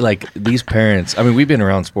 Like these parents, I mean, we've been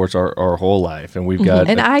around sports our whole life, and we've got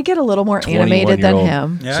And I get a little more animated than 21-year-old.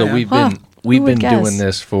 him. Yeah, So yeah. we've been guess? doing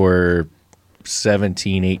this for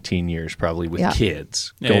 17, 18 years probably with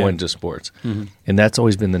kids going to sports. And that's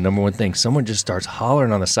always been the number one thing. Someone just starts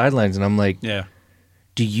hollering on the sidelines, and I'm like,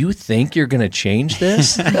 do you think you're going to change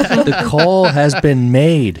this? The call has been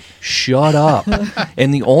made. Shut up.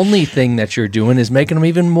 And the only thing that you're doing is making them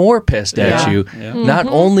even more pissed at you. Yeah. Not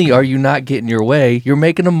only are you not getting your way, you're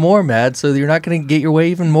making them more mad, so you're not going to get your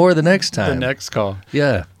way even more the next time. The next call.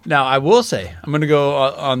 Yeah. Now, I will say, I'm going to go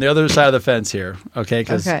on the other side of the fence here, okay?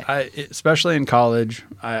 Because especially in college,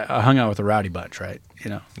 I hung out with a rowdy bunch, right? You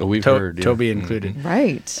know, Well, we've heard, yeah. Toby included.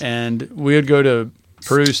 Right. And we would go to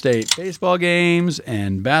Peru State baseball games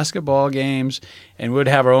and basketball games, and we'd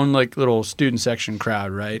have our own like little student section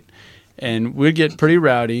crowd, right? And we'd get pretty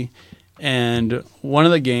rowdy. And one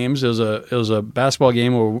of the games, it was a basketball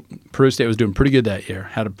game where Peru State was doing pretty good that year,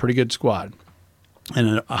 had a pretty good squad,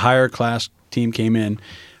 and a higher class team came in.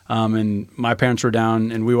 And my parents were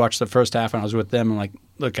down, and we watched the first half, and I was with them. I'm like,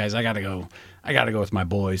 look, guys, I gotta go with my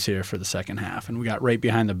boys here for the second half. And we got right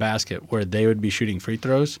behind the basket where they would be shooting free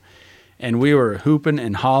throws. And we were hooping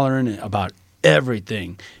and hollering about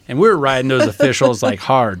everything. And we were riding those officials like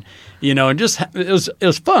hard, you know, and just it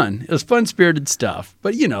was fun. It was fun-spirited stuff.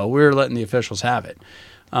 But, you know, we were letting the officials have it.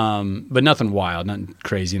 But nothing wild, nothing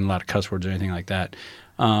crazy, and a lot of cuss words or anything like that.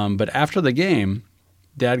 But after the game,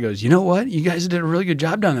 Dad goes, you know what? You guys did a really good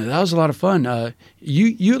job down there. That was a lot of fun.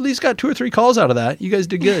 You at least got 2 or 3 calls out of that. You guys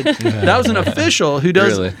did good. That was an official who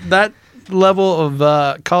does that level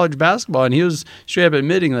of college basketball, and he was straight up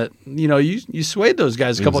admitting that, you know, you swayed those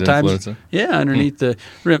guys a couple times. Yeah, underneath the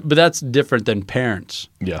rim. But that's different than parents.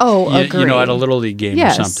 Yeah. Oh, You know, at a little league game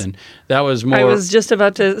or something. That was more. I was just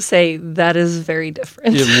about to say that is very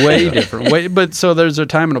different. Way different. But so there's a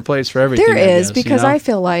time and a place for everything. There is, I guess, because you know? I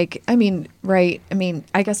feel like,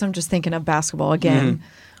 I guess I'm just thinking of basketball again,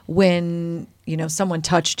 when, you know, someone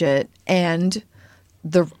touched it and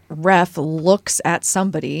the ref looks at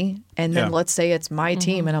somebody, and then let's say it's my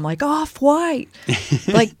team, and I'm like, off white.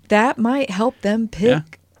 Like, that might help them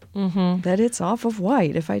pick that it's off of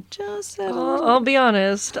white. If I just said, I'll be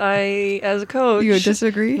honest. As a coach, you would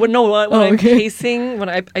disagree? When I'm pacing, when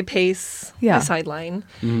I pace the sideline,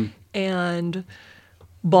 and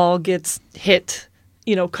ball gets hit,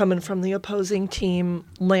 you know, coming from the opposing team,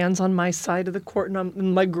 lands on my side of the court,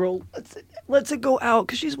 and my girl lets it go out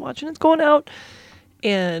because she's watching. It's going out.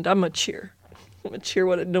 And I'm going to cheer. I'm going to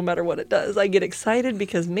cheer no matter what it does. I get excited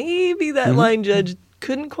because maybe that line judge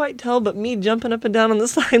couldn't quite tell, but me jumping up and down on the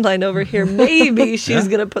sideline over here, maybe she's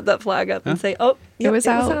going to put that flag up and say, "Oh, yep, it was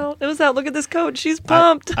out. It was out. Look at this coach. She's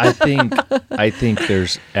pumped." I think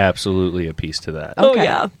there's absolutely a piece to that. Oh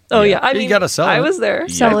yeah. I mean, you got to sell it. I was there.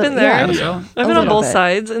 Sell I've it. been there. Yeah. I've been on both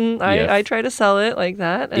sides, and I try to sell it like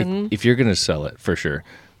that. And if you're going to sell it, for sure.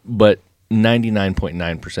 But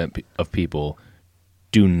 99.9% of people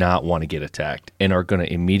do not want to get attacked and are going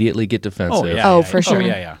to immediately get defensive. For sure.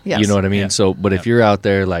 Yes. You know what I mean? Yeah. So, but if you're out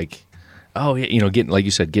there like, you know, getting, like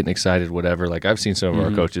you said, getting excited, whatever. Like I've seen some of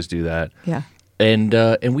our coaches do that. Yeah.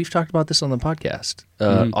 And we've talked about this on the podcast.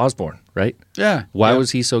 Osborne, right? Yeah. Why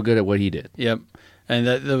was he so good at what he did? Yep. And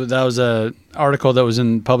that was a article that was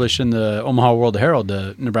published in the Omaha World Herald,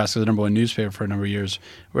 Nebraska's #1 newspaper for a number of years,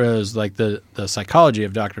 where it was like the psychology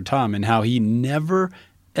of Dr. Tom and how he never,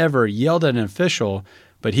 ever yelled at an official,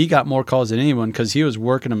 but he got more calls than anyone because he was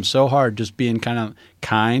working them so hard, just being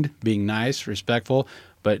kind, being nice, respectful,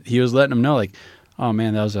 but he was letting them know, like, oh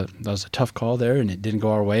man, that was a tough call there, and it didn't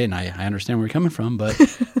go our way, and I understand where you're coming from, but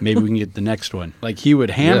maybe we can get the next one. Like he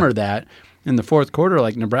would hammer that. In the fourth quarter,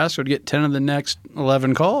 like Nebraska would get 10 of the next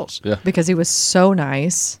 11 calls. Yeah. Because he was so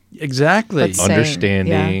nice. Exactly.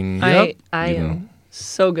 Understanding. Yeah. I am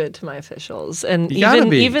so good to my officials. And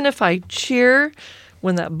even if I cheer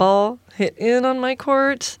when that ball hit in on my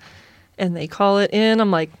court and they call it in, I'm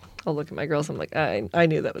like, I'll look at my girls. I'm like, I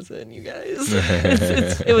knew that was in, you guys.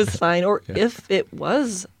 It was fine. Or if it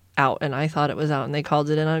was out and I thought it was out and they called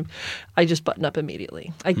it in, I just button up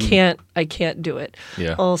immediately. I can't do it.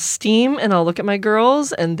 Yeah. I'll steam and I'll look at my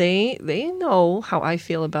girls and they know how I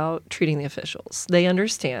feel about treating the officials. They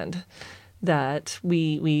understand that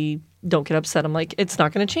we don't get upset. I'm like, it's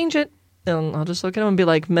not going to change it. And I'll just look at them and be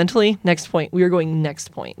like, mentally, next point. We are going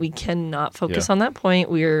next point. We cannot focus on that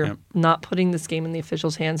point. We're not putting this game in the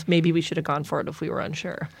officials' hands. Maybe we should have gone for it if we were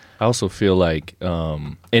unsure. I also feel like,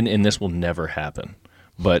 and this will never happen,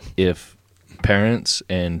 but if parents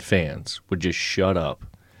and fans would just shut up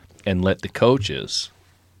and let the coaches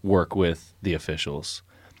work with the officials,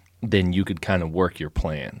 then you could kind of work your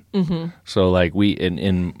plan. Mm-hmm. So like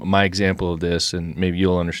in my example of this, and maybe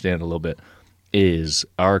you'll understand a little bit, is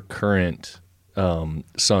our current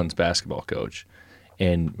son's basketball coach.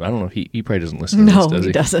 And I don't know, he probably doesn't listen to this, does he?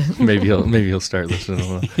 He doesn't. Maybe he'll start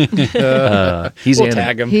listening. We'll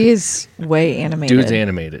tag him. He's way animated. Dude's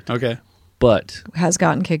animated. Okay. But has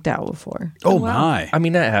gotten kicked out before. Oh my! I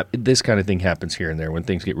mean, this kind of thing happens here and there when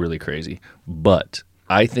things get really crazy. But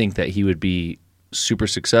I think that he would be super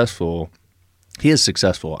successful. He is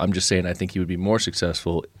successful. I'm just saying I think he would be more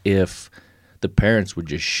successful if the parents would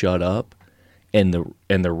just shut up, and the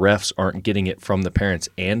refs aren't getting it from the parents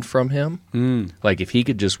and from him. Like if he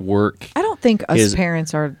could just work. I don't think us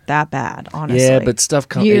parents are that bad, honestly. Yeah, but stuff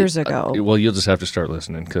comes years ago. Well, you'll just have to start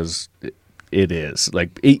listening because. It is.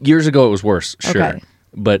 Like 8 years ago, it was worse, sure. Okay.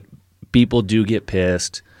 But people do get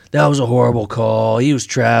pissed. That was a horrible call. He was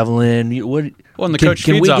traveling. Well, and the coach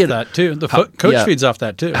feeds off that too. The coach feeds off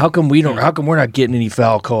that too. How come we're not getting any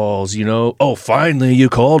foul calls? You know, oh, finally you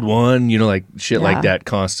called one. You know, like shit like that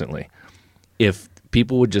constantly. If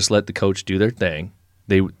people would just let the coach do their thing,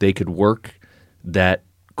 they could work that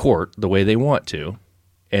court the way they want to,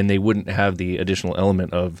 and they wouldn't have the additional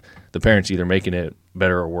element of the parents either making it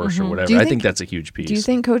better or worse or whatever. I think that's a huge piece. Do you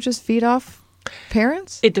think coaches feed off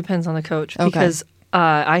parents? It depends on the coach. Okay. Because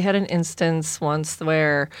I had an instance once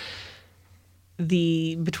where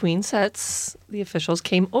between sets, the officials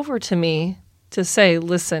came over to me to say,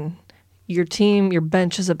 listen, your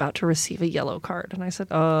bench is about to receive a yellow card. And I said,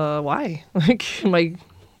 why? Like,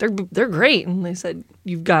 they're great. And they said,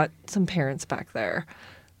 you've got some parents back there.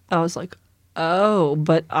 I was like, oh,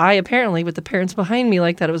 but I apparently, with the parents behind me,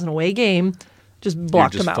 like that it was an away game, just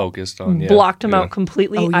blocked them out. Focused on, blocked them out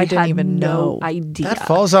completely. Oh, I didn't even no know. idea. That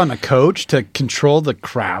falls on a coach to control the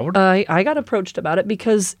crowd. I got approached about it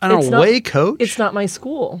because coach. It's not my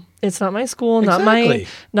school. It's not my school. Exactly.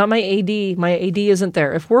 Not my AD. My AD isn't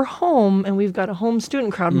there. If we're home and we've got a home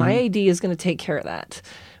student crowd, my AD is going to take care of that.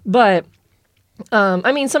 But.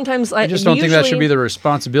 I mean, sometimes I just don't think that should be the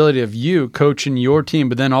responsibility of you coaching your team,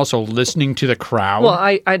 but then also listening to the crowd. Well,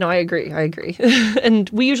 I know, I agree. And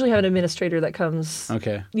we usually have an administrator that comes,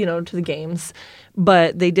 to the games,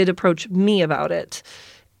 but they did approach me about it.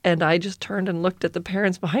 And I just turned and looked at the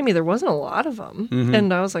parents behind me. There wasn't a lot of them. Mm-hmm.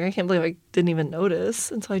 And I was like, I can't believe I didn't even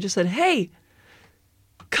notice. And so I just said, hey,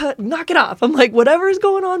 knock it off. I'm like, whatever's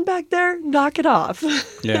going on back there, knock it off.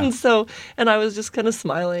 Yeah. and I was just kind of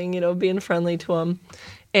smiling, being friendly to him.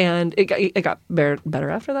 And it got better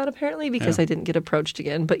after that, apparently, because I didn't get approached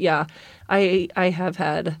again. But yeah, I have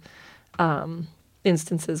had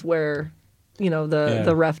instances where,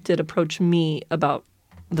 the ref did approach me about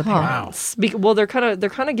the parents. Wow. Well, they're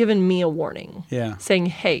kind of giving me a warning. Yeah. Saying,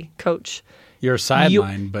 hey, coach, you're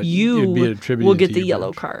sidelined, but you be attributed will get to the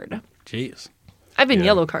yellow card. Jeez. I've been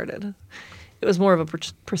yellow carded. It was more of a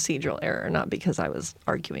procedural error, not because I was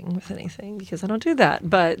arguing with anything, because I don't do that.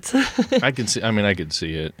 But I could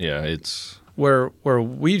see it. Yeah, it's where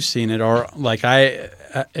we've seen it, or like I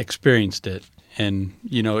experienced it, and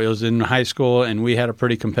it was in high school, and we had a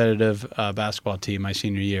pretty competitive basketball team my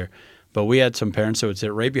senior year. But we had some parents that would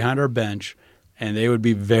sit right behind our bench, and they would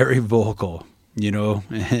be very vocal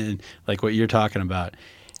and like what you're talking about.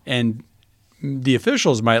 And the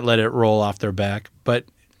officials might let it roll off their back, but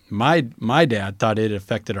my dad thought it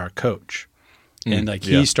affected our coach. And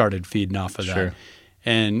he started feeding off of that. Sure.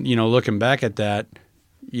 And, looking back at that,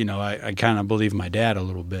 I kind of believe my dad a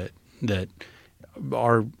little bit that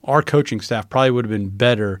our coaching staff probably would have been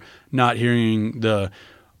better not hearing the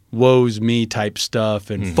woes me type stuff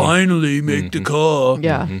and finally make the call.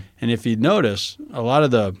 Yeah. And if you'd notice, a lot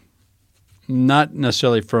of the, not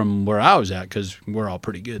necessarily from where I was at, because we're all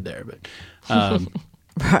pretty good there, but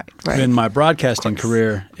Right. in my broadcasting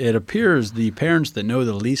career, it appears the parents that know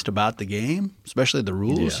the least about the game, especially the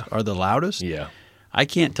rules, are the loudest. Yeah. I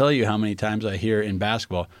can't tell you how many times I hear in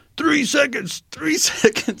basketball, 3 seconds, 3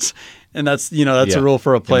 seconds. And that's a rule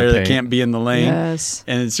for a player that can't be in the lane. Yes.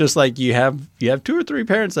 And it's just like you have 2 or 3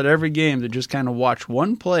 parents at every game that just kind of watch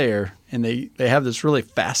one player, and they have this really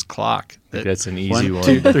fast clock. That's an easy 1,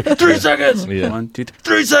 2, 3, 3 seconds. Yeah. 1, 2,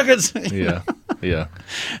 3 seconds. Yeah. Yeah.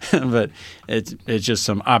 But it's just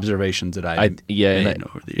some observations that I made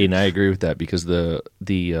over the years. And I agree with that, because the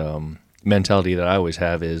mentality that I always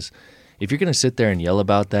have is, if you're going to sit there and yell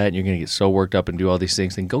about that and you're going to get so worked up and do all these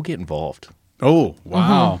things, then go get involved. Oh,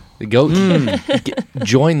 wow. Go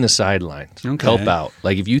join the sidelines. Okay. Help out.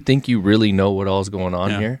 Like, if you think you really know what all's going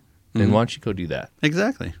on here, then why don't you go do that?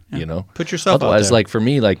 Exactly. Yeah. Put yourself Otherwise, out there. like for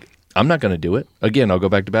me, like, I'm not going to do it. Again, I'll go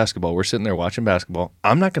back to basketball. We're sitting there watching basketball.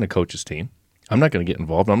 I'm not going to coach his team. I'm not going to get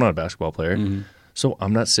involved. I'm not a basketball player. So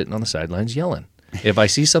I'm not sitting on the sidelines yelling. If I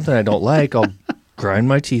see something I don't like, I'll grind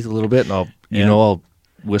my teeth a little bit, and I'll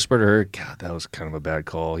whisper to her, God, that was kind of a bad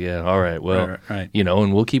call. Yeah, all right, well, right.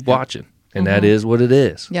 And we'll keep watching. And that is what it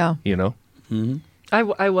is. Yeah.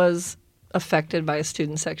 I was affected by a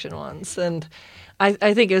student section once, and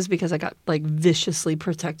I think it was because I got like viciously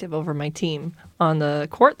protective over my team on the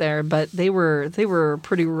court there, but they were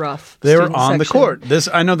pretty rough. They were on the court.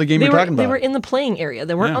 I know the game you're talking about. They were in the playing area.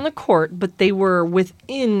 They weren't on the court, but they were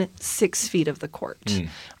within 6 feet of the court,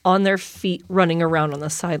 on their feet, running around on the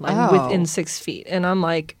sideline within 6 feet. And I'm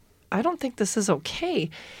like, I don't think this is okay.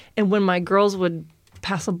 And when my girls would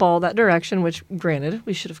pass a ball that direction, which granted,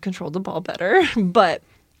 we should have controlled the ball better, but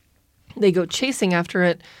they go chasing after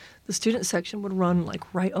it, the student section would run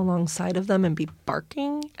like right alongside of them and be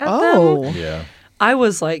barking at them. Yeah. I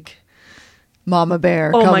was like, Mama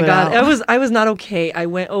Bear. oh my coming God. out. I was not okay. I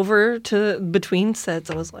went over to between sets.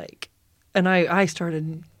 I was like, and I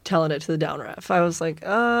started telling it to the down ref. I was like,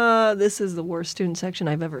 this is the worst student section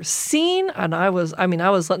I've ever seen. And I was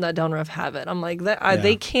letting that down ref have it. I'm like,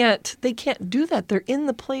 they can't do that. They're in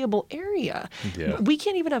the playable area. Yeah. We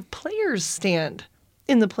can't even have players stand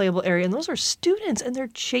in the playable area, and those are students, and they're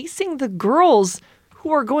chasing the girls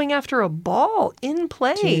who are going after a ball in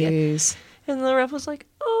play. Jeez. And the ref was like,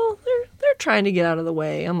 "Oh, they're trying to get out of the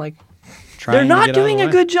way." I'm like, Trying they're to not get out of doing the a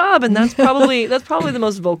way. good job, and that's probably the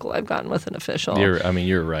most vocal I've gotten with an official.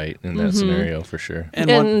 You're right in that scenario for sure.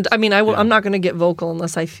 And I mean, I'm not going to get vocal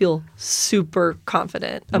unless I feel super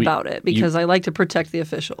confident about it, because I like to protect the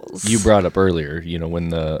officials. You brought up earlier, when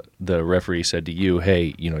the referee said to you,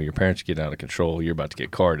 hey, your parents are getting out of control, you're about to get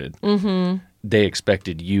carded. They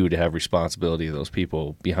expected you to have responsibility of those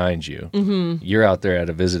people behind you. You're out there at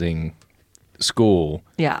a visiting school.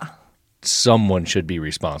 Yeah. Someone should be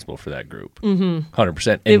responsible for that group.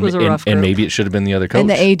 100%. It was a rough and group. maybe it should have been the other coach. And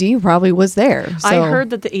the AD probably was there. So. I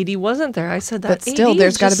heard that the AD wasn't there. I said that But still, AD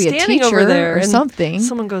there's is got to just be a standing over teacher there. or And something.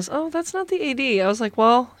 Someone goes, "Oh, that's not the AD." I was like,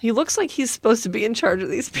 "Well, he looks like he's supposed to be in charge of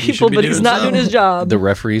these should people, be but he's doing not something." doing his job." The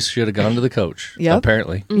referees should have gone to the coach, Yep.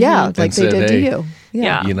 apparently. Yeah, like they said, did to "Hey." you.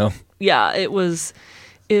 Yeah. Yeah, it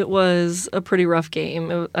was a pretty rough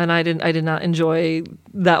game, and I did not enjoy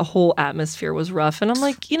that whole atmosphere. Was rough, and I'm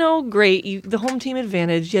like, great, the home team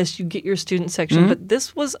advantage. Yes, you get your student section, but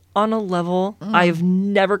this was on a level I've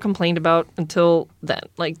never complained about until then.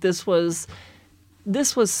 Like this was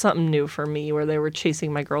something new for me, where they were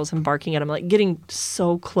chasing my girls and barking at them, like getting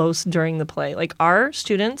so close during the play. Like our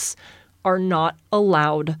students are not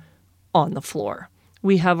allowed on the floor.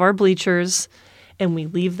 We have our bleachers, and we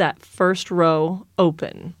leave that first row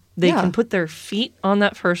open. They can put their feet on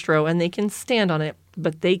that first row and they can stand on it,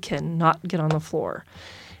 but they cannot get on the floor.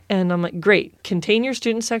 And I'm like, great, contain your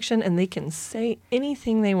student section and they can say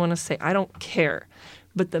anything they want to say. I don't care.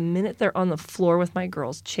 But the minute they're on the floor with my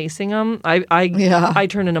girls chasing them, I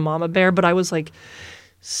turn into Mama Bear. But I was like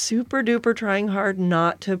super duper trying hard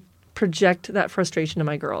not to project that frustration to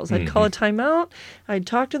my girls. I'd call a timeout, I'd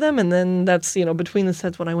talk to them, and then that's, between the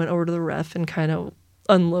sets when I went over to the ref and kind of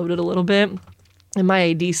unloaded a little bit. And my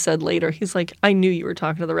AD said later, he's like, I knew you were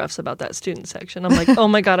talking to the refs about that student section. I'm like, oh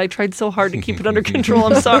my God, I tried so hard to keep it under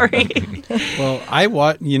control. I'm sorry. Well, I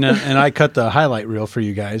watched, and I cut the highlight reel for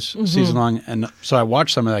you guys season long. And so I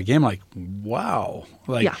watched some of that game like, wow.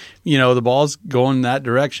 Like, the ball's going that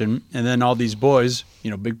direction. And then all these boys,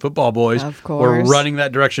 big football boys, were running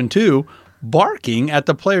that direction too, barking at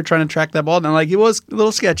the player trying to track that ball. And I'm like, it was a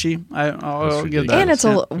little sketchy. I'll give that. And it's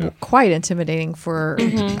quite intimidating for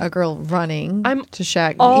a girl running to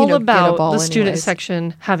shack. All about get a ball the student anyways.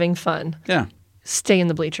 section having fun. Yeah. Stay in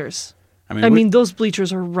the bleachers. I mean, those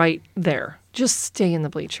bleachers are right there. Just stay in the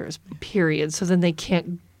bleachers, period. So then they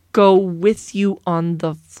can't go with you on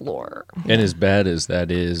the floor. And as bad as that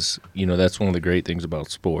is, that's one of the great things about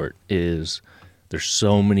sport is there's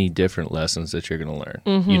so many different lessons that you're going to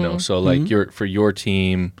learn, So like for your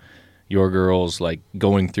team, your girls, like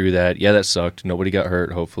going through that, that sucked. Nobody got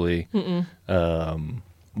hurt, hopefully.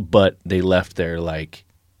 But they left there like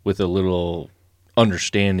with a little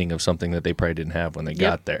understanding of something that they probably didn't have when they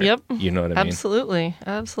got there. Yep. You know what I mean?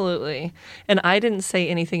 Absolutely. And I didn't say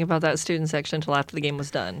anything about that student section until after the game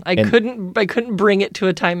was done. I couldn't bring it to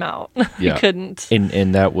a timeout. I couldn't.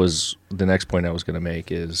 And that was the next point I was going to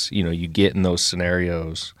make is, you get in those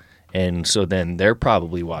scenarios, and so then they're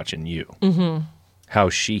probably watching you.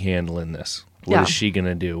 How's she handling this? What is she going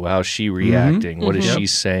to do? How's she reacting? What is she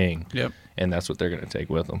saying? Yep. And that's what they're going to take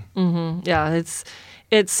with them. Yeah,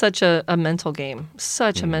 it's such a mental game.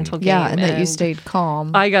 Such a mental game. Yeah, and that you stayed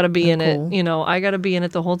calm. I got to be in it. I got to be in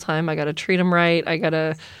it the whole time. I got to treat them right. I got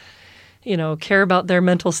to, care about their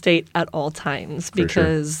mental state at all times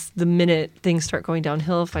because the minute things start going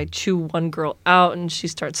downhill, if I chew one girl out and she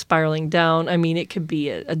starts spiraling down, I mean, it could be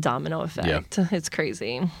a domino effect. Yeah. It's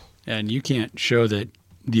crazy. And you can't show that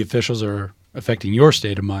the officials are affecting your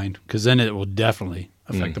state of mind because then it will definitely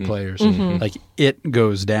affect the players. Like it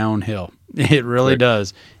goes downhill. It really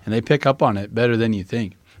does. And they pick up on it better than you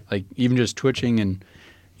think. Like even just twitching and,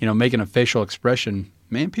 making a facial expression,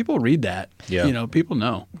 man, people read that. Yeah. People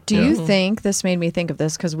know. Do you think, this made me think of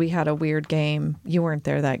this because we had a weird game. You weren't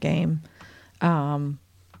there that game.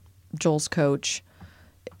 Joel's coach,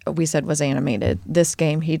 we said was animated. This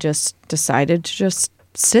game, he just decided to just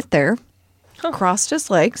sit there, crossed his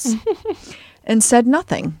legs, and said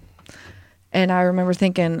nothing. And I remember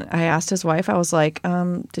thinking, I asked his wife, I was like,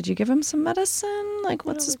 did you give him some medicine? Like,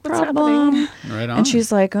 what's his problem? Right on. And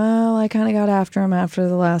she's like, oh, I kind of got after him after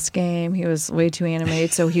the last game. He was way too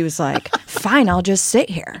animated. So he was like, fine, I'll just sit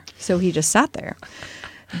here. So he just sat there.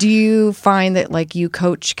 Do you find that, like, you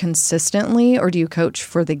coach consistently or do you coach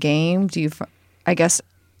for the game? I guess,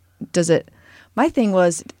 my thing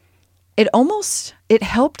was, it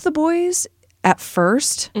helped the boys at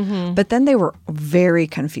first, but then they were very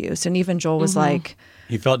confused. And even Joel was like,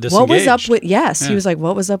 he felt disengaged. What was up with, he was like,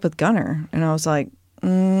 what was up with Gunner? And I was like,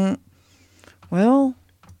 well,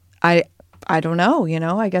 I don't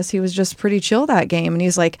know, I guess he was just pretty chill that game. And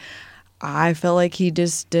he's like, I felt like he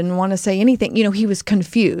just didn't want to say anything. He was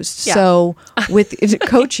confused. Yeah. So with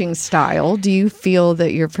coaching style, do you feel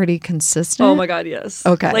that you're pretty consistent? Oh my God, yes.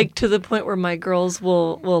 Okay. Like to the point where my girls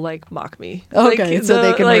will like mock me. Okay, like, so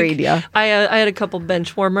they can read you. I had a couple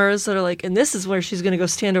bench warmers that are like, and this is where she's going to go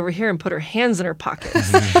stand over here and put her hands in her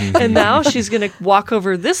pockets. And now she's going to walk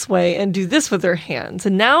over this way and do this with her hands.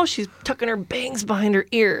 And now she's tucking her bangs behind her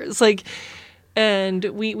ears. And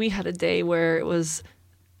we had a day where it was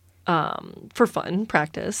for fun,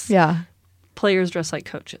 practice. Yeah. Players dress like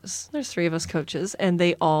coaches. There's 3 of us coaches, and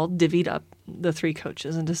they all divvied up the 3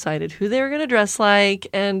 coaches and decided who they were going to dress like.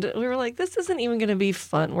 And we were like, this isn't even going to be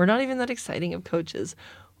fun. We're not even that exciting of coaches.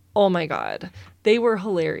 Oh my God. They were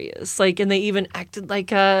hilarious. And they even acted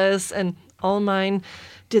like us, and all mine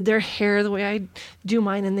did their hair the way I do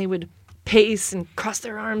mine, and they would pace and cross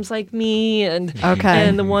their arms like me. And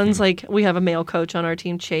the ones we have a male coach on our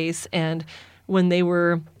team, Chase, and when they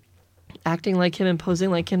were acting like him and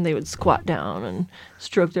posing like him, they would squat down and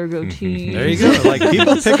stroke their goatee. There you go.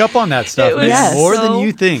 People pick up on that stuff more than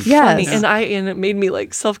you think. Funny. And it made me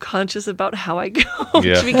self-conscious about how I coach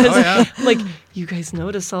because you guys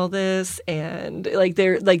notice all this, and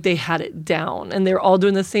they had it down, and they're all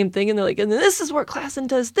doing the same thing, and they're like, and this is where Classen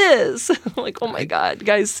does this. I'm like, oh my God,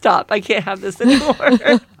 guys, stop! I can't have this anymore.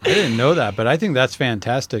 I didn't know that, but I think that's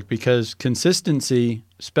fantastic because consistency,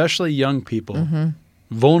 especially young people.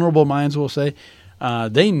 Vulnerable minds will say,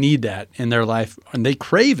 they need that in their life, and they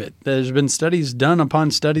crave it. There's been studies done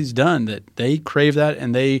upon studies done that they crave that,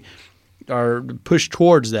 and they are pushed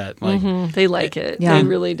towards that. They like it. Yeah. They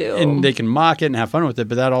really do. And they can mock it and have fun with it,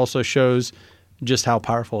 but that also shows just how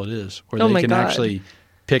powerful it is, where they can actually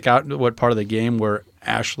pick out what part of the game where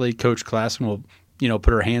Ashley, Coach Classen, will put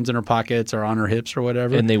her hands in her pockets or on her hips or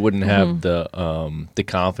whatever. And they wouldn't have the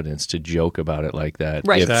confidence to joke about it like that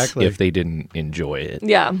if they didn't enjoy it.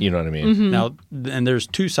 Yeah. You know what I mean? Now, and there's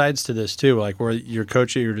two sides to this too, like where your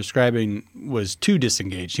coach that you're describing was too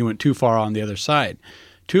disengaged. He went too far on the other side.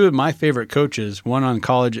 Two of my favorite coaches, one on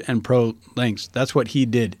college and pro lengths, that's what he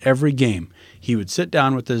did every game. He would sit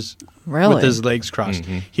down with his legs crossed.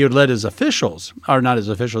 He would let his officials, or not his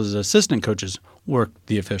officials, his assistant coaches work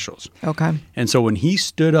the officials. Okay. And so when he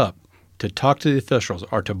stood up to talk to the officials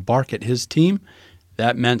or to bark at his team,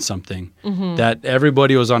 that meant something. That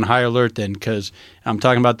everybody was on high alert then, because I'm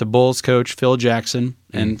talking about the Bulls coach, Phil Jackson,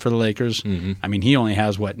 and for the Lakers. I mean, he only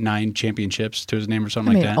has, 9 championships to his name or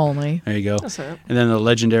something like that? Only. There you go. That's it. And then the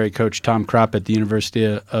legendary coach, Tom Kropp at the University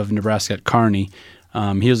of Nebraska at Kearney.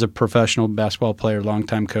 He was a professional basketball player,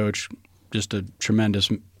 longtime coach, just a tremendous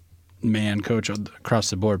man coach across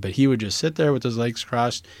the board. But he would just sit there with his legs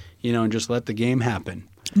crossed, and just let the game happen.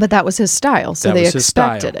 But that was his style, so they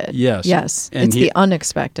expected it. Yes. Yes. And it's the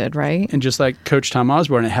unexpected, right? And just like Coach Tom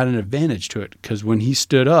Osborne, it had an advantage to it because when he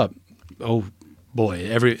stood up, oh boy,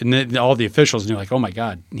 all the officials knew, like, oh my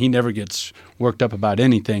God, he never gets worked up about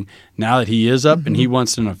anything. Now that he is up and he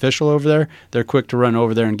wants an official over there, they're quick to run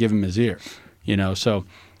over there and give him his ear. So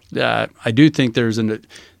I do think there's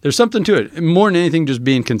something to it. More than anything, just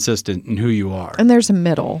being consistent in who you are. And there's a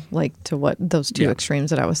middle, like to what those two extremes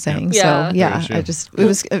that I was saying. Yeah. So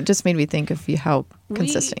it just made me think of how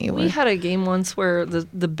consistent you were. We had a game once where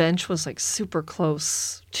the bench was like super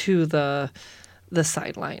close to the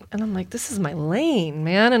sideline, and I'm like, this is my lane,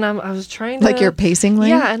 man. And I was trying to, like, your pacing lane.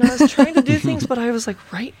 Yeah, and I was trying to do things, but I was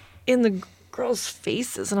like right in the girls'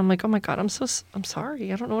 faces, and I'm like, oh my God, I'm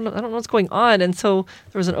sorry, I don't know what's going on. And so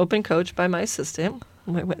there was an open coach by my assistant.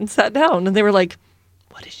 I went and sat down, and they were like,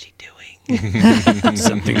 what is she doing?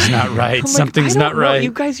 Something's not right. I'm Something's like, not right.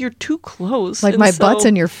 You guys, you're too close. Like, and my butt's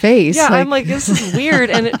in your face. Yeah, I'm like, this is weird.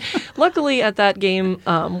 And luckily at that game,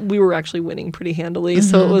 we were actually winning pretty handily,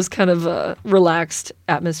 so it was kind of a relaxed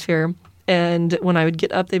atmosphere. And when I would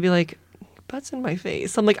get up, they'd be like, butt's in my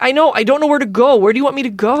face. I'm like, I don't know where to go. Where do you want me to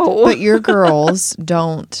go? But your girls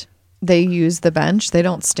they use the bench. They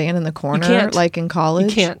don't stand in the corner like in college.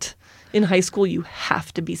 You can't. In high school, you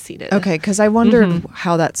have to be seated. Okay, because I wondered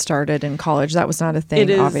how that started in college. That was not a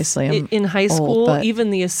thing, obviously. In high school, even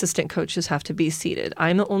the assistant coaches have to be seated.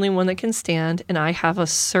 I'm the only one that can stand, and I have a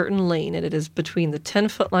certain lane, and it is between the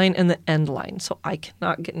 10-foot line and the end line. So I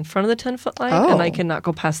cannot get in front of the 10-foot line, and I cannot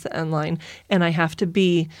go past the end line, and I have to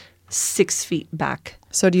be 6 feet back.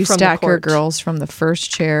 So do you stack your girls from the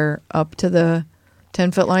first chair up to the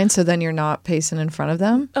 10-foot line, so then you're not pacing in front of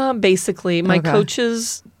them? Basically, my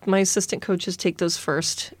assistant coaches take those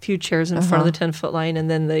first few chairs in front of the 10-foot line, and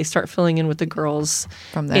then they start filling in with the girls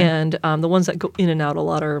from there. And the ones that go in and out a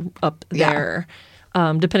lot are up there,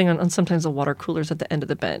 depending on sometimes the water coolers at the end of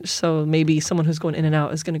the bench. So maybe someone who's going in and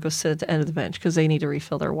out is going to go sit at the end of the bench because they need to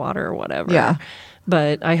refill their water or whatever. Yeah.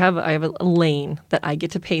 But I have a lane that I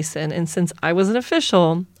get to pace in, and since I was an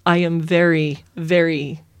official, I am very,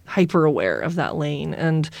 very hyper aware of that lane,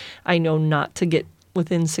 and I know not to get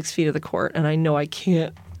within 6 feet of the court, and I know I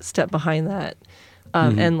can't step behind that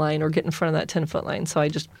end line or get in front of that 10-foot line. So I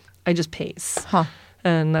just pace.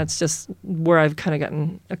 And that's just where I've kind of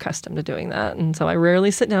gotten accustomed to doing that. And so I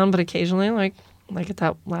rarely sit down, but occasionally, like at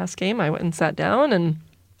that last game, I went and sat down, and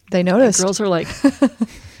they noticed. The girls are like,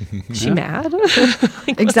 "She mad?"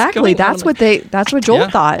 Like, exactly. That's what Joel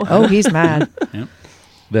thought. Oh, he's mad. Yep.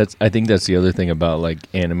 I think that's the other thing about like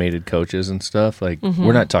animated coaches and stuff. Like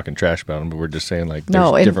we're not talking trash about them, but we're just saying like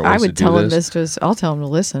there's different ways to do this. I would tell him this. I'll tell him to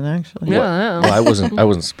listen. Actually, yeah. Well, I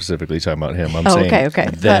wasn't specifically talking about him. I'm saying okay.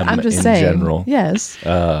 them I'm just in saying, general. Yes,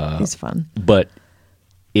 he's fun. But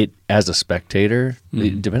it as a spectator,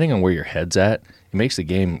 depending on where your head's at, it makes the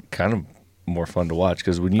game kind of more fun to watch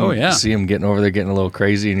because when you see him getting over there getting a little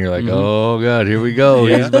crazy and you're like, oh God, here we go.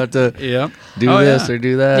 He's about to do this or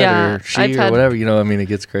do that or she or whatever. It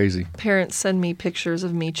gets crazy. Parents send me pictures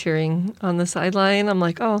of me cheering on the sideline. I'm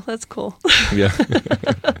like, oh, that's cool. Yeah.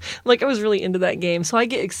 Like I was really into that game. So I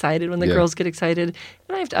get excited when the girls get excited.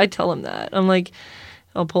 And I tell them that. I'm like,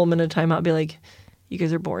 I'll pull them in a timeout and be like, you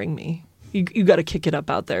guys are boring me. You got to kick it up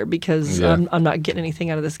out there because I'm not getting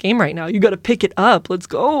anything out of this game right now. You got to pick it up. Let's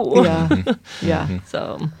go. Yeah. Yeah.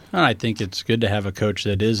 So I think it's good to have a coach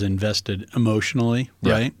that is invested emotionally,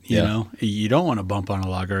 right? You know, you don't want to bump on a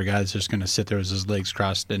log or a guy that's just going to sit there with his legs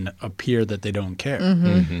crossed and appear that they don't care.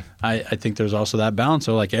 I think there's also that balance.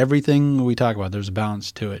 So like everything we talk about, there's a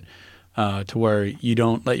balance to it, to where you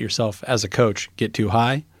don't let yourself as a coach get too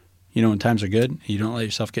high, when times are good. You don't let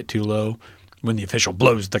yourself get too low when the official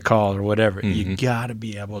blows the call or whatever. You got to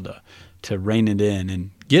be able to rein it in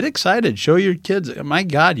and get excited. Show your kids, my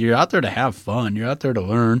God, you're out there to have fun. You're out there to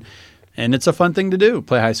learn. And it's a fun thing to do,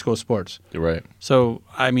 play high school sports. You're right. So,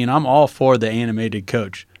 I mean, I'm all for the animated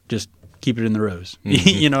coach. Just keep it in the rows.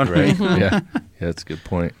 You know what I mean? Yeah, that's a good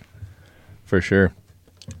point. For sure.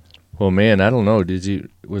 Well, man, I don't know.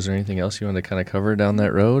 Was there anything else you wanted to kind of cover down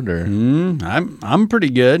that road, or? I'm pretty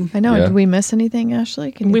good. I know. Yeah. Did we miss anything,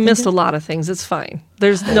 Ashley? We missed a lot of things. It's fine.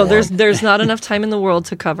 There's not enough time in the world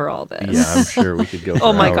to cover all this. Yeah, I'm sure we could go.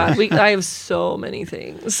 Oh my God, I have so many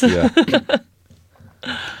things. Yeah.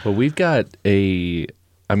 Well, we've got we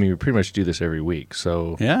pretty much do this every week.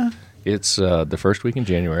 So yeah, it's the first week in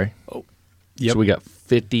January. Oh, yep. So we got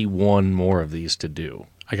 51 more of these to do.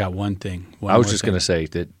 I got one thing. I was just going to say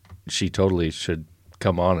that she totally should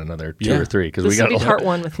come on another 2 or 3 because we got part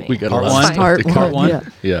one with me. We got part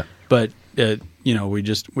one. Yeah. But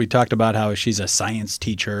we talked about how she's a science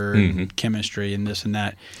teacher and chemistry and this and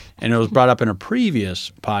that, and it was brought up in a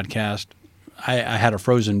previous podcast. I had a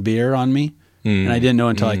frozen beer on me. And I didn't know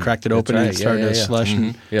until I cracked it open and it started to slush.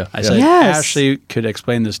 I said, Ashley could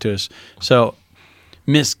explain this to us. So,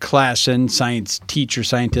 Miss Classen, science teacher,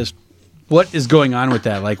 scientist, what is going on with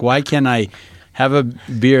that? Like, why can't I have a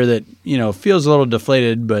beer that, feels a little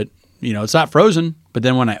deflated, but, it's not frozen. But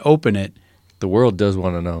then when I open it, the world does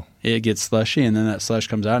want to know. It gets slushy, and then that slush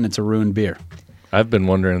comes out, and it's a ruined beer. I've been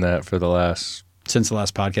wondering that since the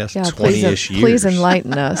last podcast. Yeah, 20-ish years. Please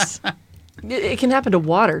enlighten us. It can happen to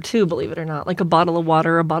water, too, believe it or not. Like a bottle of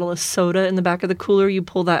water, a bottle of soda in the back of the cooler, you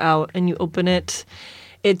pull that out and you open it.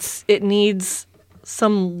 It needs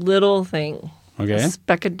some little thing. Okay. A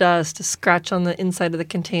speck of dust, a scratch on the inside of the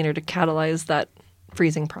container to catalyze that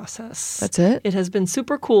freezing process. That's it? It has been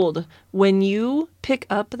super cooled. When you pick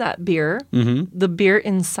up that beer, the beer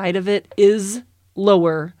inside of it is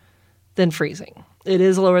lower than freezing. It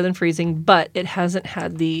is lower than freezing, but it hasn't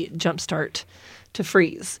had the jump start to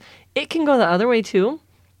freeze. It can go the other way, too,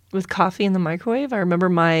 with coffee in the microwave. I remember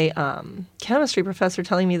my chemistry professor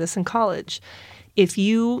telling me this in college. If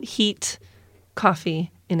you heat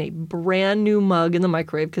coffee in a brand new mug in the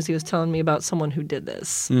microwave, because he was telling me about someone who did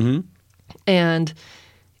this, and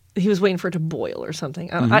he was waiting for it to boil or something.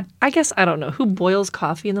 I guess, I don't know. Who boils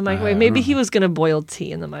coffee in the microwave? Maybe he was going to boil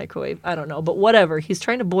tea in the microwave. I don't know. But whatever. He's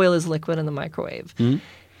trying to boil his liquid in the microwave.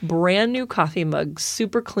 Brand new coffee mug,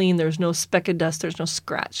 super clean. There's no speck of dust. There's no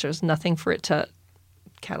scratch. There's nothing for it to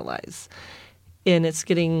catalyze. And it's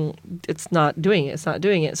not doing it. It's not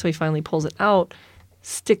doing it. So he finally pulls it out,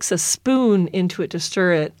 sticks a spoon into it to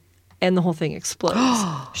stir it, and the whole thing explodes.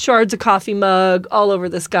 Shards of coffee mug all over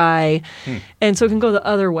this guy. And so it can go the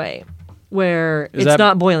other way, where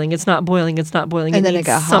not boiling. It's not boiling. And then it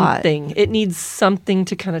got something. hot. It needs something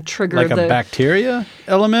to kind of trigger like a bacteria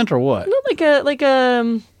element or what? No, like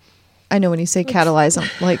a. I know when you say catalyze,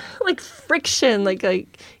 like friction,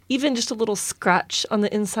 like even just a little scratch on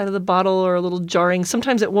the inside of the bottle or a little jarring.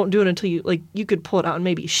 Sometimes it won't do it until you could pull it out and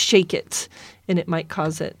maybe shake it, and it might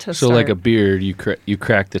cause it to. So start. like a beer, you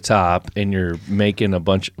crack the top, and you're making a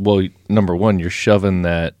bunch. Well, number one, you're shoving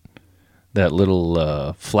that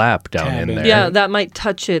little flap down in there. Yeah, that might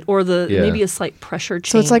touch it, or maybe a slight pressure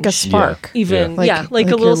change. So it's like a spark. Even, like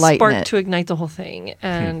a little spark to ignite the whole thing,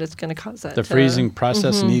 and it's going to cause that. The freezing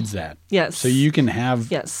process needs that. Yes. So you can have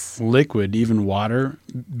liquid, even water,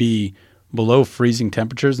 be below freezing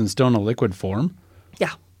temperatures and still in a liquid form.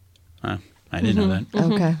 Yeah. I didn't know that.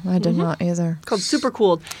 Okay, I did not either. It's called super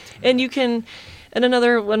cooled. And you can... And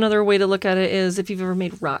another way to look at it is if you've ever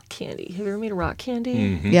made rock candy. Have you ever made rock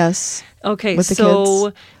candy? Yes. Okay, with the so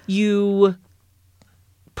kids. You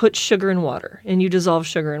put sugar in water, and you dissolve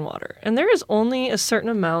sugar in water. And there is only a certain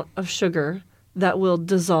amount of sugar that will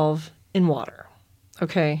dissolve in water.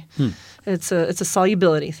 Okay? It's a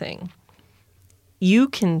solubility thing. You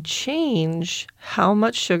can change how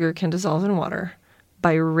much sugar can dissolve in water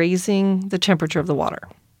by raising the temperature of the water.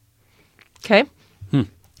 Okay?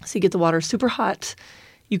 So you get the water super hot,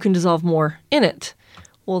 you can dissolve more in it.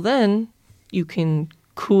 Well, then you can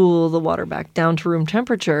cool the water back down to room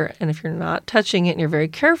temperature, and if you're not touching it and you're very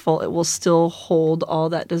careful, it will still hold all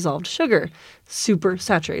that dissolved sugar. Super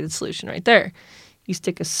saturated solution right there. You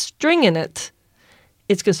stick a string in it,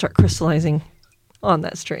 it's going to start crystallizing on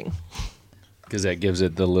that string. Because that gives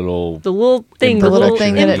it the little thing, the little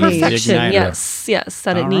thing that it needs. Imperfection, yes,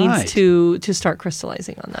 that it needs to start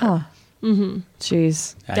crystallizing on that. Huh.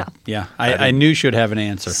 Jeez. I knew she would have an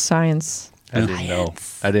answer. Science. I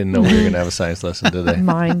didn't know we were going to have a science lesson today.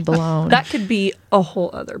 Mind blown. That could be a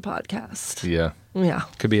whole other podcast. Yeah. Yeah.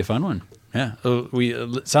 Could be a fun one. Yeah,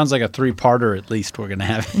 it sounds like a 3-parter at least we're gonna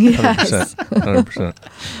have. Yes.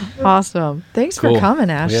 100%. Awesome. Thanks Cool. for coming,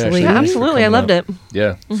 Ashley. Yeah, absolutely. I loved it.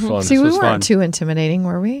 Yeah, fun. See, This we was weren't fun. too intimidating,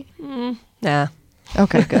 were we? Nah.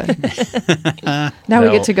 Okay, good. Now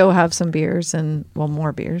we get to go have some beers and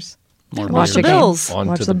more beers. More Watch beers. the game. Bills. On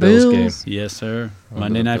Watch to the the Bills Bills. game. Yes, sir. On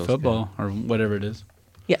Monday to the Night Bills Football or whatever it is.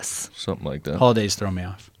 Yes. Something like that. Holidays throw me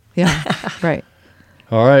off. Yeah, right.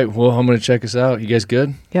 All right. Well, I'm going to check us out. You guys good?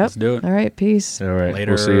 Yep. Let's do it. All right, peace. All right.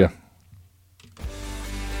 Later. We'll see you.